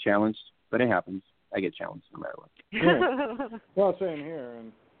way I don't get challenged. But it happens. I get challenged no matter what. Yeah. Well, same here.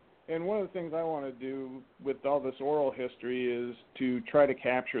 And one of the things I want to do with all this oral history is to try to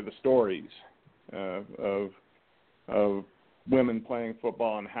capture the stories of women playing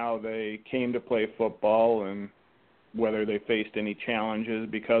football and how they came to play football and whether they faced any challenges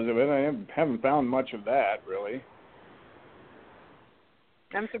because of it. I haven't found much of that, really.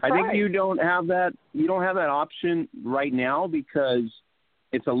 I'm surprised. I think you don't have that option right now because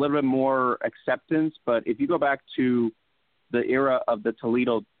it's a little bit more acceptance. But if you go back to the era of the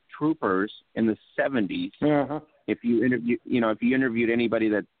Toledo Troopers in the 70s, if you interviewed anybody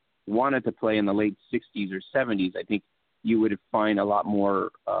that wanted to play in the late 60s or 70s, I think you would find a lot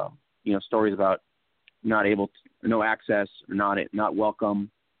more stories about not able to, no access, not welcome,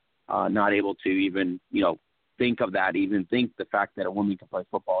 not able to even think of that, even think the fact that a woman can play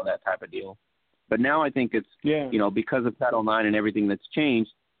football, that type of deal. But now I think it's because of Title IX and everything that's changed,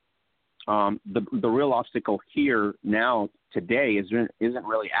 the real obstacle here now today isn't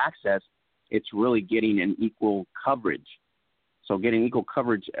really access. It's really getting an equal coverage. So getting equal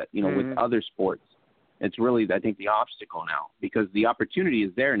coverage, with other sports, it's really, I think, the obstacle now, because the opportunity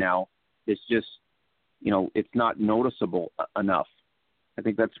is there now. It's just, it's not noticeable enough. I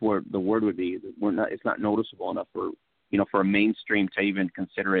think that's where the word would be. It's not noticeable enough for a mainstream to even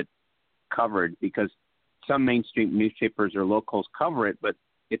consider it covered, because some mainstream newspapers or locals cover it, but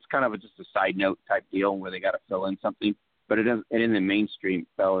it's kind of just a side note type deal where they got to fill in something. But it isn't in the mainstream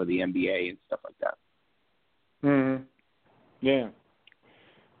or the NBA and stuff like that. Yeah.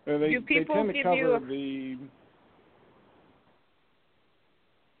 They tend to cover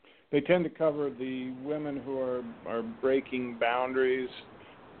they tend to cover the women who are breaking boundaries.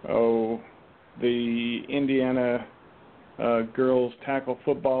 Oh, the Indiana Girls Tackle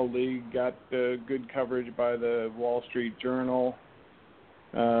Football League got good coverage by the Wall Street Journal.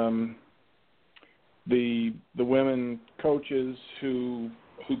 The women coaches who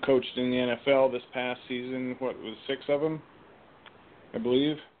coached in the NFL this past season, what was 6 of them, I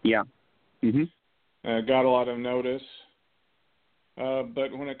believe? Yeah. Mhm. Got a lot of notice.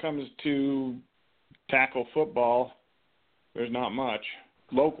 But when it comes to tackle football, there's not much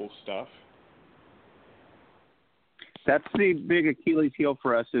local stuff. That's the big Achilles heel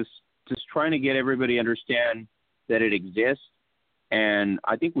for us, is just trying to get everybody to understand that it exists. And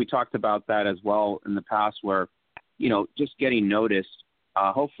I think we talked about that as well in the past, where, just getting noticed.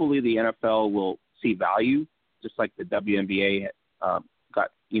 Hopefully the NFL will see value, just like the WNBA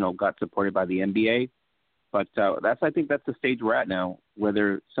got supported by the NBA. But I think that's the stage we're at now,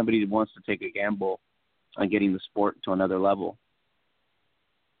 whether somebody wants to take a gamble on getting the sport to another level.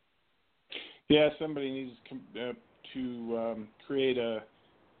 Yeah, somebody needs to create a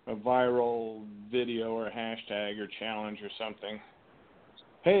viral video or hashtag or challenge or something.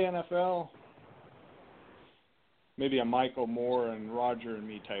 Hey, NFL. Maybe a Michael Moore and Roger and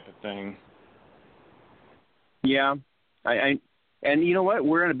me type of thing. Yeah. And you know what?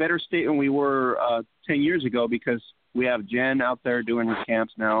 We're in a better state than we were 10 years ago, because we have Jen out there doing her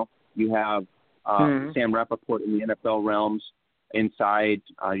camps now. You have Sam Rappaport in the NFL realms inside.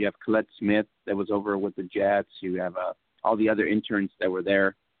 You have Colette Smith that was over with the Jets. You have all the other interns that were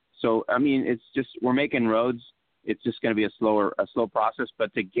there. So, I mean, it's just we're making roads. It's just going to be a slow process,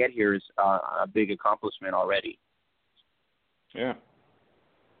 but to get here is a big accomplishment already. Yeah.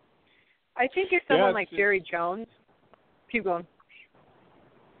 I think if someone like Jerry Jones, keep going.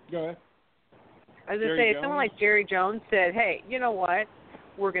 Go ahead. I was going to say, if someone like Jerry Jones said, hey, you know what,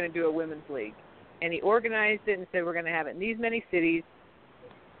 we're going to do a women's league, and he organized it and said we're going to have it in these many cities,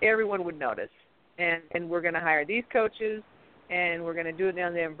 everyone would notice. And we're going to hire these coaches, and we're going to do it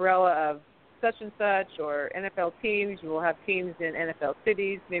under the umbrella of such and such, or NFL teams. We'll have teams in NFL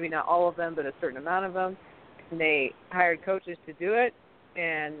cities, maybe not all of them, but a certain amount of them. And they hired coaches to do it,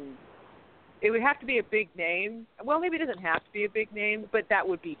 and it would have to be a big name. Well, maybe it doesn't have to be a big name, but that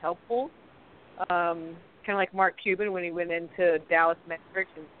would be helpful. Kind of like Mark Cuban when he went into Dallas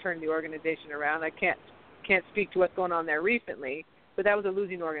Mavericks and turned the organization around. I can't speak to what's going on there recently, but that was a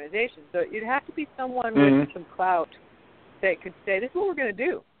losing organization. So it'd have to be someone with some clout that could say, this is what we're going to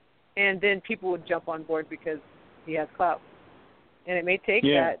do. And then people would jump on board because he has clout. And it may take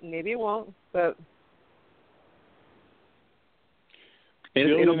that, and maybe it won't, but...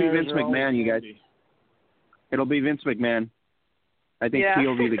 It'll be Vince McMahon, you guys. It'll be Vince McMahon. I think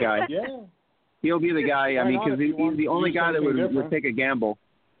he'll be the guy. He'll be the guy. I mean, because he's the only guy that would take a gamble.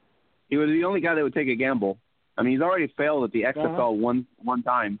 He was the only guy that would take a gamble. I mean, he's already failed at the XFL one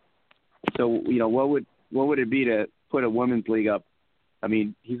time. So, what would it be to put a women's league up? I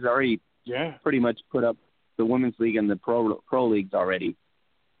mean, he's already pretty much put up the women's league and the pro leagues already.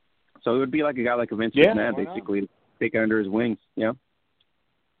 So it would be like a guy like a Vince McMahon, basically, to take it under his wings. Yeah.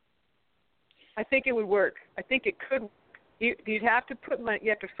 I think it would work. I think it could. You'd have to put money. You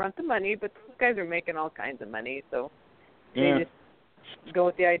have to front the money, but those guys are making all kinds of money, so they just go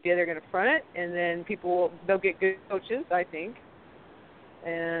with the idea they're going to front it, and then they'll get good coaches, I think,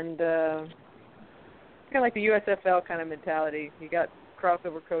 and kind of like the USFL kind of mentality. You got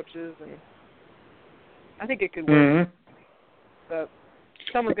crossover coaches, and I think it could work. But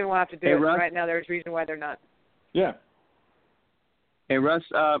someone's going to have to do it. Russ, right now, there's a reason why they're not. Yeah. Hey, Russ,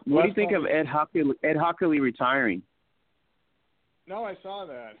 what do you think of Ed Hockley retiring? No, I saw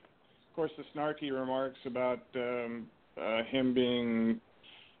that. Of course, the snarky remarks about him being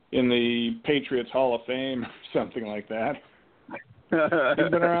in the Patriots Hall of Fame or something like that. He's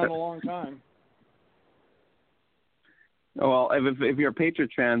been around a long time. Oh, well, if you're a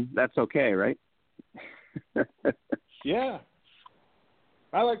Patriots fan, that's okay, right? Yeah.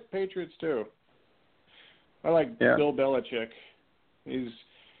 I like the Patriots, too. I like Bill Belichick.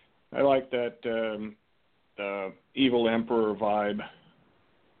 I like that evil emperor vibe.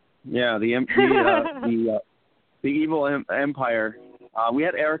 Yeah, the evil empire. We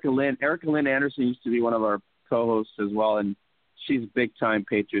had Erica Lynn. Erica Lynn Anderson used to be one of our co-hosts as well, and she's a big time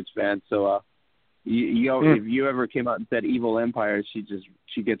Patriots fan. So, if you ever came out and said evil empire, she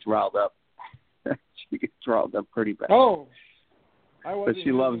gets riled up. She gets riled up pretty bad. Oh, I wasn't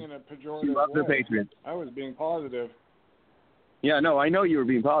in a pejorative she loves way. the Patriots. I was being positive. Yeah, no, I know you were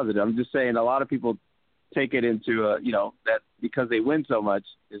being positive. I'm just saying a lot of people take it into that because they win so much,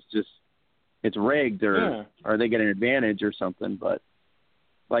 it's rigged or they get an advantage or something. But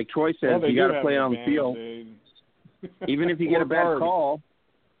like Troy says, you got to play it on the field. Even if you get a bad call,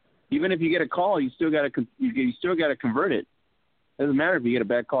 even if you get a call, you still got to convert it. Doesn't matter if you get a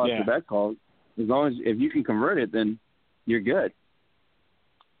bad call after a bad call. As long as if you can convert it, then you're good.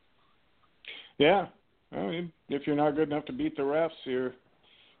 Yeah. I mean, if you're not good enough to beat the refs, you're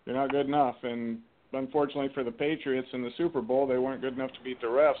not good enough. And unfortunately for the Patriots in the Super Bowl, they weren't good enough to beat the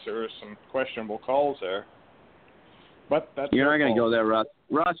refs. There were some questionable calls there. But that's you're not going to go there, Russ.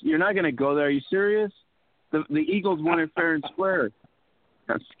 Russ, you're not going to go there. Are you serious? The Eagles won it fair and square.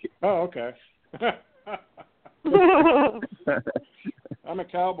 Oh, okay. I'm a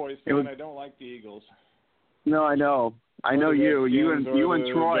Cowboys fan. I don't like the Eagles. No, I know. I know you. You and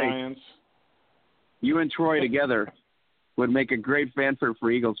Troy. Giants. You and Troy together would make a great fan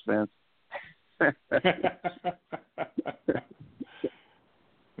for Eagles fans. You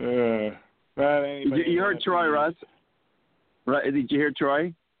heard Troy, Russ? Right? Did you hear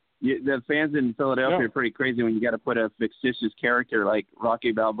Troy? The fans in Philadelphia are pretty crazy when you got to put a fictitious character like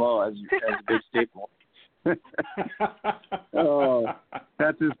Rocky Balboa as a big staple. Oh,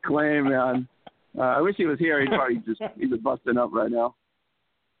 that's his claim, man. I wish he was here. He's busting up right now.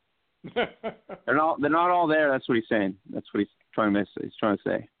 They're not all there. That's what he's saying. That's what he's trying to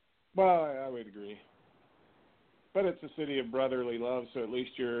say. Well, I would agree. But it's a city of brotherly love, so at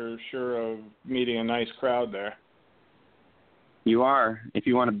least you're sure of meeting a nice crowd there. You are, if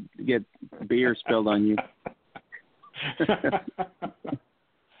you want to get beer spilled on you.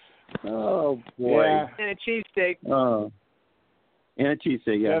 Oh, boy. Yeah. And a cheesesteak. Oh. And a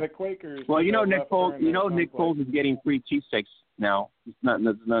cheesesteak, yeah. The Quakers. Well, Nick Foles is getting free cheesesteaks now. It's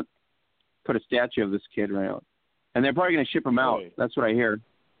not put a statue of this kid right out. And they're probably going to ship him out. Right. That's what I hear.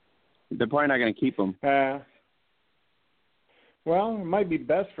 They're probably not going to keep him. Well, it might be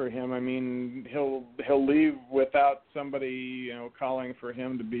best for him. I mean, he'll leave without somebody, calling for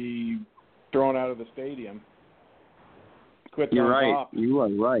him to be thrown out of the stadium. You're right. Top. You are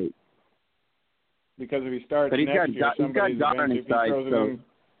right. Because if he starts next year, somebody's eventually, if he throws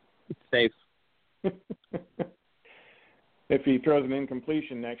it's safe. If he throws an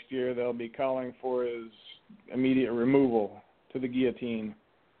incompletion next year, they'll be calling for his immediate removal to the guillotine.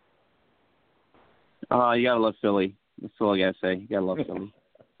 You gotta love Philly. That's all I gotta say. You gotta love Philly.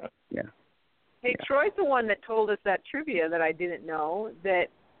 Yeah. Hey, Troy's the one that told us that trivia that I didn't know, that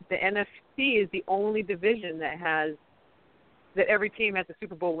the NFC is the only division that every team has a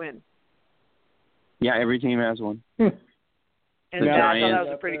Super Bowl win. Yeah, every team has one. And I thought that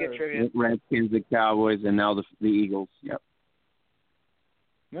was a pretty good trivia. The Redskins, the Cowboys, and now the Eagles. Yep.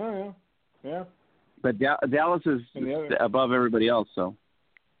 No, yeah. But Dallas is above everybody else, so.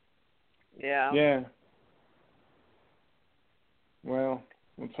 Yeah. Yeah. Well,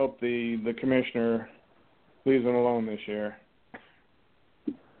 let's hope the commissioner leaves them alone this year.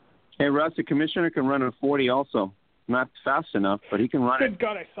 Hey, Russ, the commissioner can run a 40 also. Not fast enough, but he can run it. Good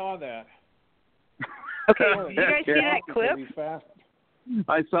God, I saw that. Okay, did you guys see that clip?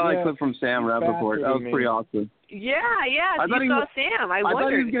 I saw that clip from Sam Rappaport. That was pretty awesome. Yeah, I saw Sam. I wondered. I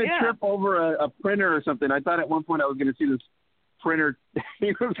thought he was going to trip over a printer or something. I thought at one point I was going to see this printer. He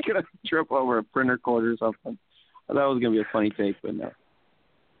was going to trip over a printer cord or something. I thought it was going to be a funny take, but no.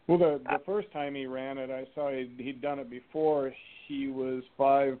 Well, the first time he ran it, I saw he'd done it before. He was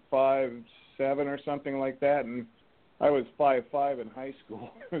 5'7" or something like that, and I was 5'5" in high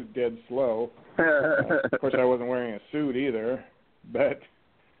school. It was dead slow. Of course, I wasn't wearing a suit either, but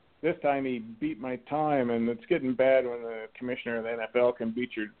this time he beat my time, and it's getting bad when the commissioner of the NFL can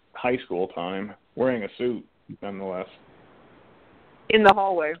beat your high school time wearing a suit, nonetheless. In the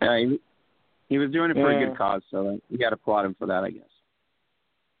hallway. He was doing it for a good cause, so you got to applaud him for that, I guess.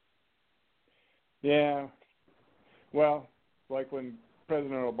 Yeah. Well, like when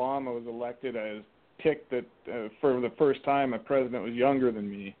President Obama was elected, I was ticked that for the first time a president was younger than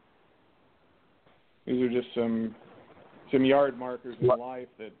me. These are just some yard markers in life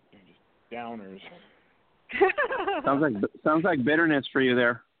that are just downers. Sounds like bitterness for you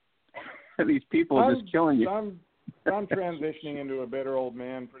there. These people are just killing you. I'm transitioning into a bitter old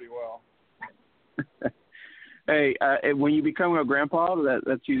man pretty well. Hey, when you become a grandpa,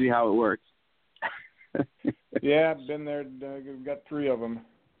 that's usually how it works. Yeah, I've been there. Got 3 of them.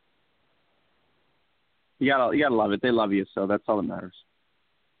 You gotta love it. They love you, so that's all that matters.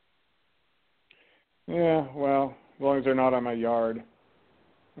 Yeah, well, as long as they're not on my yard.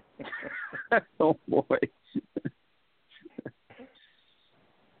 Oh boy.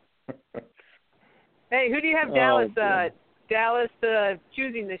 Hey, who do you have Dallas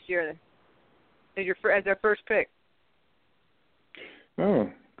choosing this year as their first pick? Oh,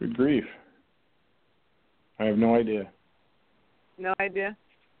 good grief. I have no idea. No idea?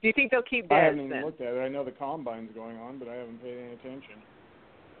 Do you think they'll keep Dez I haven't even then? looked at it. I know the combine's going on, but I haven't paid any attention.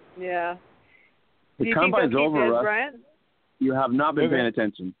 Yeah. The Do you think combine's they'll keep over, Dez Russ. Bryant? You have not been Is it? paying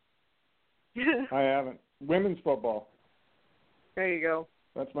attention. I haven't. Women's football. There you go.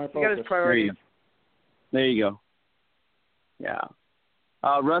 That's my You got his focus. priorities. There you go. Yeah.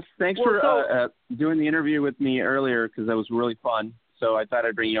 Russ, thanks Well, for doing the interview with me earlier because that was really fun. So I thought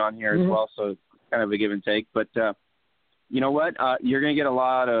I'd bring you on here as well. So it's kind of a give and take. But you know what? You're going to get a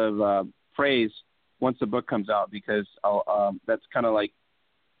lot of praise once the book comes out because that's kind of like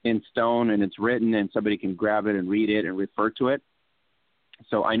in stone and it's written and somebody can grab it and read it and refer to it.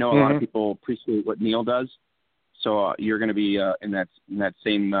 So I know a lot of people appreciate what Neil does. So you're going to be in that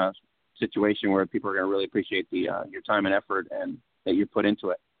same situation where people are going to really appreciate your time and effort and that you put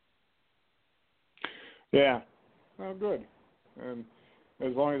into it. Yeah. Oh, good. And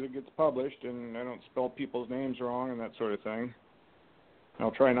as long as it gets published and I don't spell people's names wrong and that sort of thing,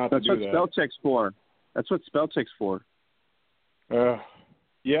 I'll try not to do that. That's what spell check's for. That's what spell check's for.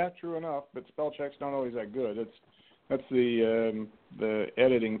 Yeah, true enough, but spell check's not always that good. That's the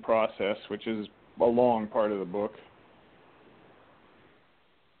editing process, which is a long part of the book.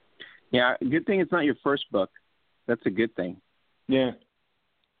 Yeah, good thing it's not your first book. That's a good thing. Yeah.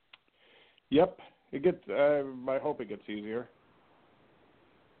 Yep. It gets. I hope it gets easier.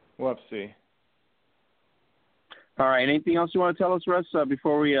 We'll have to see. All right. Anything else you want to tell us, Russ,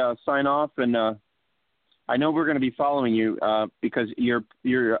 before we sign off? And I know we're going to be following you because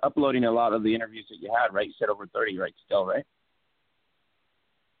you're uploading a lot of the interviews that you had, right? You said over 30, right? Still, right?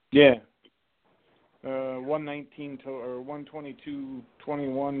 Yeah. 119 or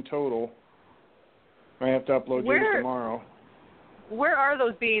 122.21 total. I have to upload yours tomorrow. Where are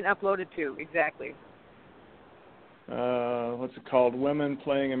those being uploaded to exactly? What's it called? Women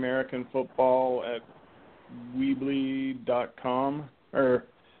Playing American Football at Weebly.com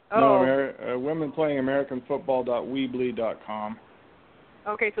Women Playing American Football.weebly.com.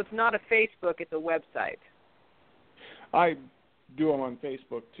 Okay, so it's not a Facebook; it's a website. I do them on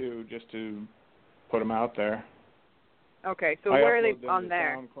Facebook too, just to put them out there. Okay, so where are they on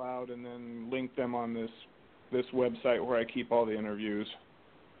there? there? SoundCloud, and then link them on this website where I keep all the interviews.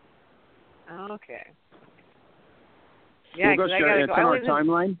 Okay. Yeah, we'll go share. It's on our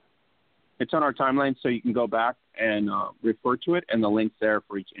timeline. It's on our timeline, so you can go back and refer to it, and the link's there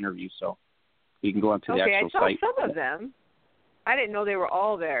for each interview, so you can go onto the actual site. Okay, I saw some of them. I didn't know they were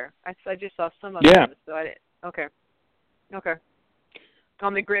all there. I just saw some of them. So I didn't. Okay.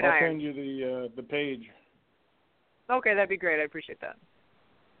 On the Gridiron. I'll send you the page. Okay, that'd be great. I appreciate that.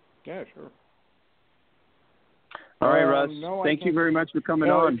 Yeah, sure. All right, Russ. Thank you very much for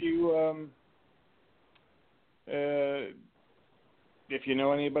coming on. If you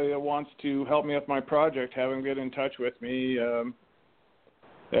know anybody that wants to help me with my project, have them get in touch with me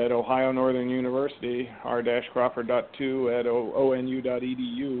at Ohio Northern University, r-crawford.2 at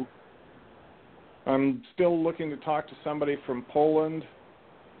onu.edu. I'm still looking to talk to somebody from Poland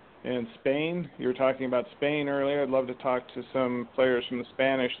and Spain. You were talking about Spain earlier. I'd love to talk to some players from the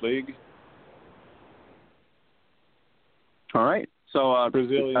Spanish League. All right. So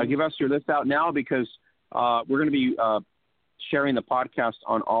give us your list out now because we're going to be sharing the podcast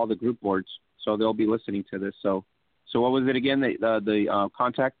on all the group boards, so they'll be listening to this. So what was it again? The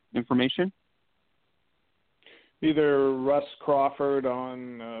contact information? Either Russ Crawford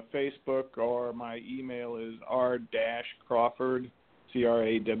on Facebook or my email is r-crawford,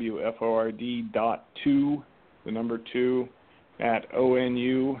 CRAWFORD .2, the number 2, at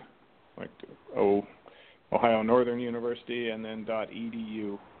ONU, like Ohio Northern University, and then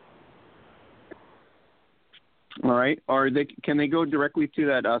 .edu. All right. Can they go directly to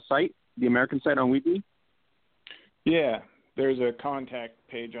that site, the American site on Weebly? Yeah, there's a contact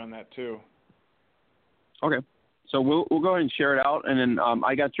page on that too. Okay. So we'll go ahead and share it out, and then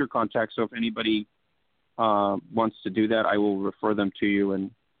I got your contact. So if anybody wants to do that, I will refer them to you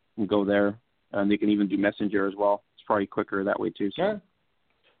and go there. And they can even do Messenger as well. It's probably quicker that way too. So. Okay.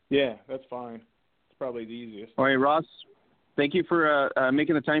 Yeah, that's fine. It's probably the easiest. All right, Ross. Thank you for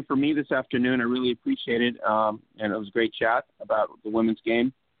making the time for me this afternoon. I really appreciate it. And it was a great chat about the women's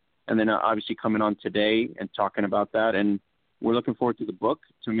game. And then obviously coming on today and talking about that. And we're looking forward to the book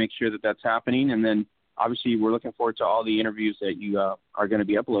to make sure that that's happening. And then obviously we're looking forward to all the interviews that you are going to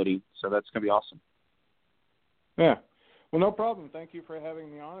be uploading. So that's going to be awesome. Yeah. Well, no problem. Thank you for having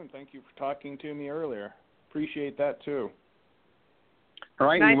me on, and thank you for talking to me earlier. Appreciate that, too. All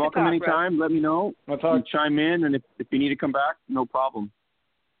right. You're welcome anytime. Let me know. I'll talk. You chime in, and if you need to come back, no problem.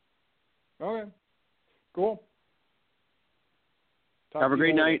 Okay. Cool. Have a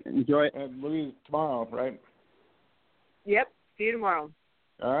great night. Enjoy it. Louise, tomorrow, right? Yep. See you tomorrow.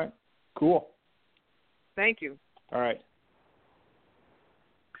 All right. Cool. Thank you. All right.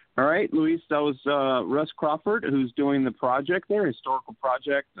 All right, Luis, that was Russ Crawford, who's doing the project there, historical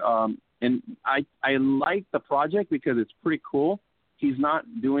project. And I like the project because it's pretty cool. He's not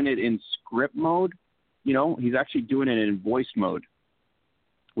doing it in script mode. You know, he's actually doing it in voice mode,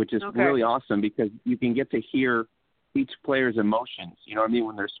 which is really awesome because you can get to hear each player's emotions. You know what I mean?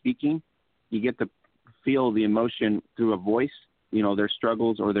 When they're speaking, you get to feel the emotion through a voice, you know, their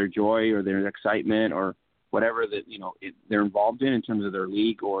struggles or their joy or their excitement or whatever that, you know, they're involved in terms of their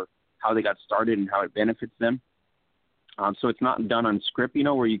league or how they got started and how it benefits them. So it's not done on script, you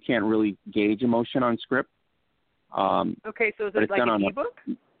know, where you can't really gauge emotion on script. Okay, so is it like an ebook?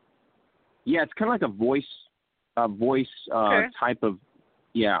 Yeah, it's kind of like a voice type of,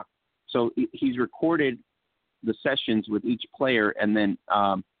 yeah. So he's recorded the sessions with each player, and then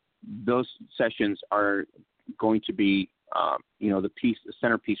those sessions are going to be, you know, the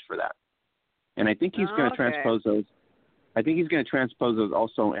centerpiece for that. And I think he's going to transpose those. I think he's going to transpose those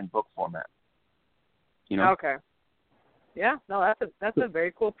also in book format. You know? Okay. Yeah, no, that's a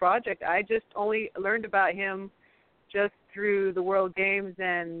very cool project. I just only learned about him just through the World Games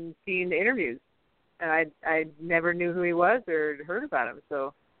and seeing the interviews. And I never knew who he was or heard about him.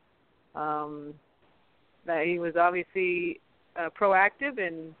 So that he was obviously proactive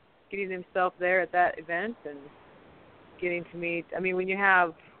in getting himself there at that event and getting to meet. I mean, when you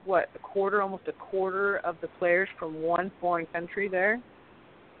have, almost a quarter of the players from one foreign country there,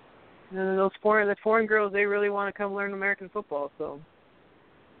 and then the foreign girls, they really want to come learn American football. So.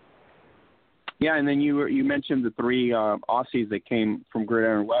 Yeah, and then you mentioned the 3 Aussies that came from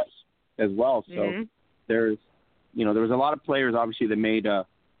Gridiron West as well. So there was a lot of players obviously that made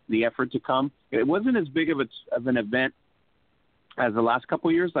the effort to come. It wasn't as big of an event as the last couple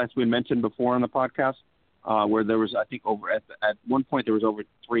of years, as we mentioned before on the podcast, where there was, I think, at one point there was over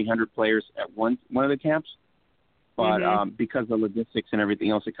 300 players at one of the camps. But because of the logistics and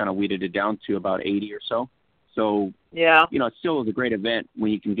everything else, it kind of weeded it down to about 80 or so. So, yeah, you know, it still is a great event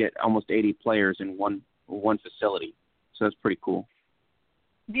when you can get almost 80 players in one facility. So that's pretty cool.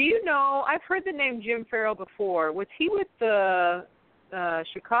 Do you know, I've heard the name Jim Farrell before. Was he with the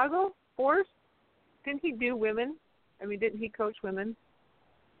Chicago Force? Didn't he do women? I mean, didn't he coach women?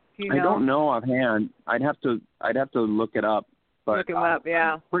 Do you know? I don't know offhand. I'd have to look it up. But, look him up,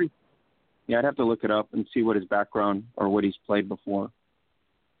 yeah. I'd have to look it up and see what his background or what he's played before.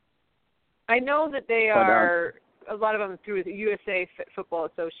 I know that they are, a lot of them through the USA Football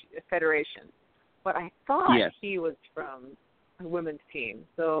Federation, but I thought he was from a women's team,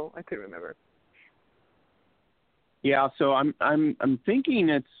 so I couldn't remember. Yeah, so I'm thinking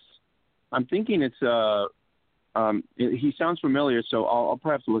it's he sounds familiar, so I'll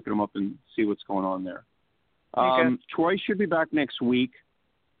probably have to look him up and see what's going on there. Troy should be back next week,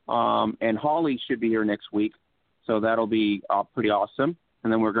 and Holly should be here next week, so that'll be pretty awesome.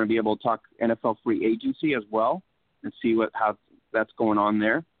 And then we're going to be able to talk NFL free agency as well and see how that's going on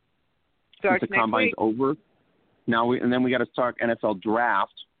there. Starts since the combine's week. Over. Then we got to start NFL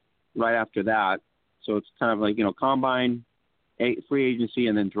draft right after that. So it's kind of like, you know, combine, free agency,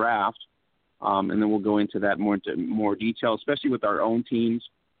 and then draft. And then we'll go into that more detail, especially with our own teams.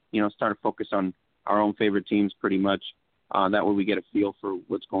 You know, start to focus on our own favorite teams pretty much. That way we get a feel for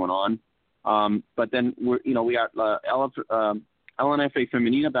what's going on. But then we got LNFA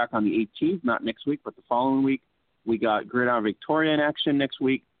Femenina back on the 18th, not next week, but the following week. We got Gridiron Victoria in action next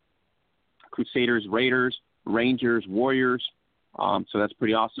week. Crusaders, Raiders, Rangers, Warriors. So that's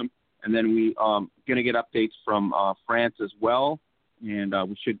pretty awesome. And then we going to get updates from France as well, and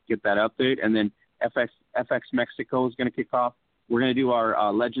we should get that update. And then FX Mexico is going to kick off. We're going to do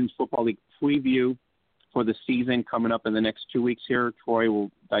our Legends Football League preview for the season coming up in the next 2 weeks here. Troy will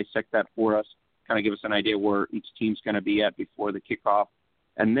dissect that for us, kind of give us an idea where each team's going to be at before the kickoff.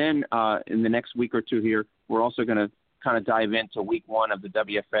 And then in the next week or two here, we're also going to kind of dive into week 1 of the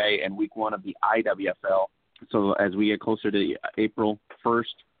WFA and week 1 of the IWFL. So as we get closer to April 1st,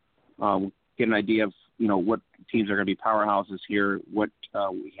 we'll get an idea of, you know, what teams are going to be powerhouses here, what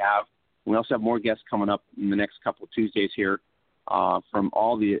we have. We also have more guests coming up in the next couple of Tuesdays here from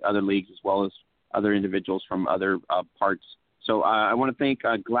all the other leagues as well as other individuals from other parts. So I want to thank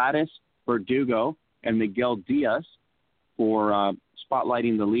Gladys Verdugo and Miguel Diaz for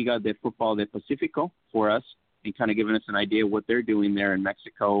spotlighting the Liga de Fútbol de Pacífico for us and kind of giving us an idea of what they're doing there in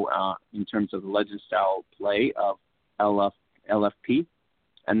Mexico in terms of the legend-style play of LFP.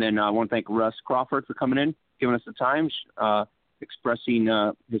 And then I want to thank Russ Crawford for coming in, giving us the time,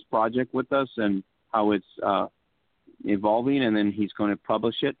 expressing his project with us and how it's evolving, and then he's going to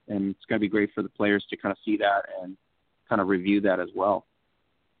publish it, and it's going to be great for the players to kind of see that and kind of review that as well.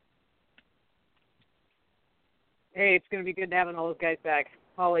 Hey, it's going to be good having all those guys back,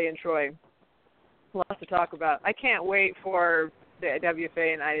 Holly and Troy. Lots to talk about. I can't wait for the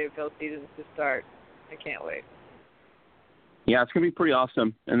WFA and IWFL seasons to start. I can't wait. Yeah, it's going to be pretty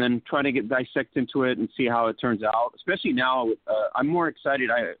awesome. And then trying to dissect into it and see how it turns out, especially now. I'm more excited.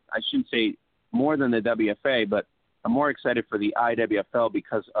 I shouldn't say more than the WFA, but I'm more excited for the IWFL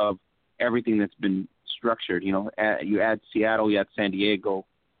because of everything that's been structured. You add Seattle, you add San Diego,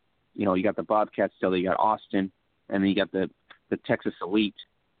 you got the Bobcats still, you got Austin, and then you got the Texas Elite.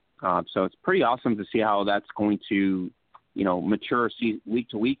 So it's pretty awesome to see how that's going to, mature week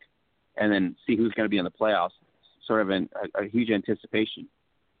to week, and then see who's going to be in the playoffs. Sort of a huge anticipation.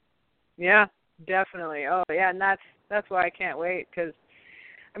 Yeah, definitely. Oh, yeah, and that's why I can't wait because,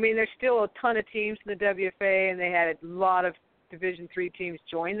 there's still a ton of teams in the WFA, and they had a lot of Division III teams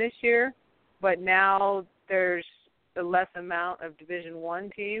join this year, but now there's a less amount of Division I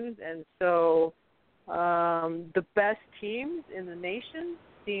teams, and so the best teams in the nation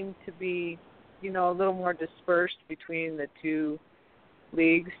seem to be, a little more dispersed between the two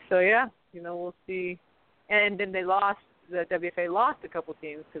leagues. So, yeah, we'll see. And then the WFA lost a couple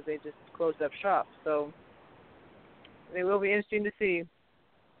teams because they just closed up shop. So it will be interesting to see.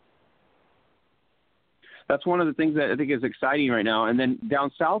 That's one of the things that I think is exciting right now. And then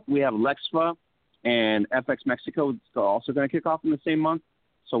down south, we have Lexfa and FX Mexico also going to kick off in the same month.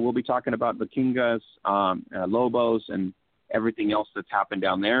 So we'll be talking about the Kingas, Lobos, and everything else that's happened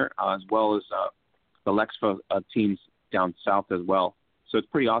down there, as well as the Lexfa teams down south as well. So it's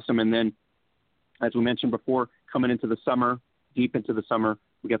pretty awesome. And then, as we mentioned before, coming into the summer, deep into the summer,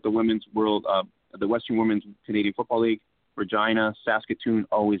 we got the the Western Women's Canadian Football League, Regina, Saskatoon,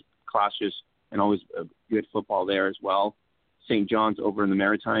 always clashes and always good football there as well. St. John's over in the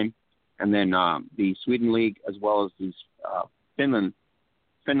Maritime, and then the Sweden League as well as the Finland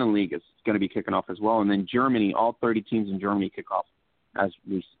League is going to be kicking off as well. And then Germany, all 30 teams in Germany kick off as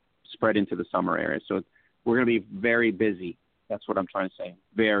we spread into the summer area. So we're going to be very busy. That's what I'm trying to say.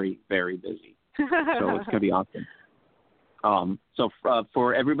 Very, very busy. So it's going to be awesome. So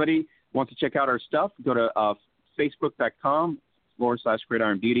for everybody who wants to check out our stuff, go to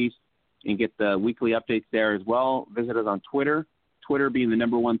facebook.com/Gridiron Beauties and get the weekly updates there as well. Visit us on Twitter being the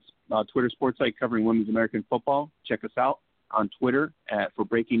number one Twitter sports site covering women's American football. Check us out on Twitter for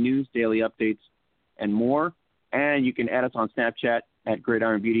breaking news, daily updates, and more. And you can add us on Snapchat at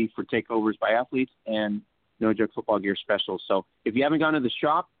Gridiron Beauty for takeovers by athletes and No Joke Football Gear specials. So if you haven't gone to the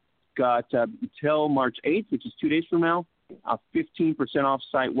shop, got until March 8th, which is 2 days from now, 15% off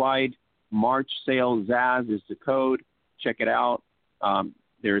site-wide March sale. Zaz is the code. Check it out.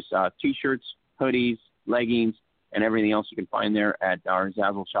 There's T-shirts, hoodies, leggings, and everything else you can find there at our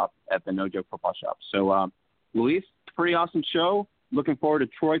Zazzle shop at the No Joke Football Shop. So, Luis, pretty awesome show. Looking forward to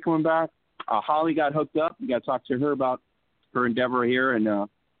Troy coming back. Holly got hooked up. We got to talk to her about her endeavor here, and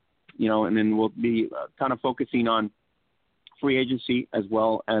and then we'll be kind of focusing on free agency as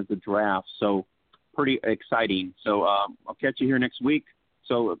well as the draft. So pretty exciting. So I'll catch you here next week.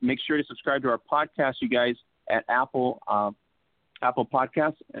 So make sure to subscribe to our podcast, you guys, at Apple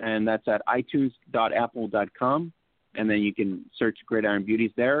Podcasts, and that's at itunes.apple.com. And then you can search Gridiron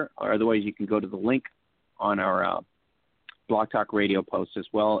Beauties there, or otherwise you can go to the link on our Blog Talk Radio post as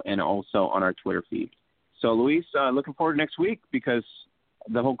well, and also on our Twitter feed. So, Luis, looking forward to next week because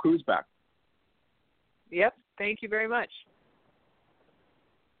the whole crew's back. Yep. Thank you very much.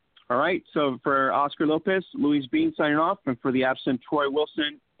 All right. So for Oscar Lopez, Luis Bean signing off, and for the absent Troy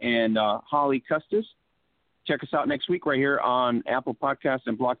Wilson and Holly Custis, check us out next week right here on Apple Podcasts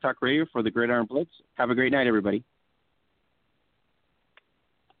and Blog Talk Radio for the Gridiron Blitz. Have a great night, everybody.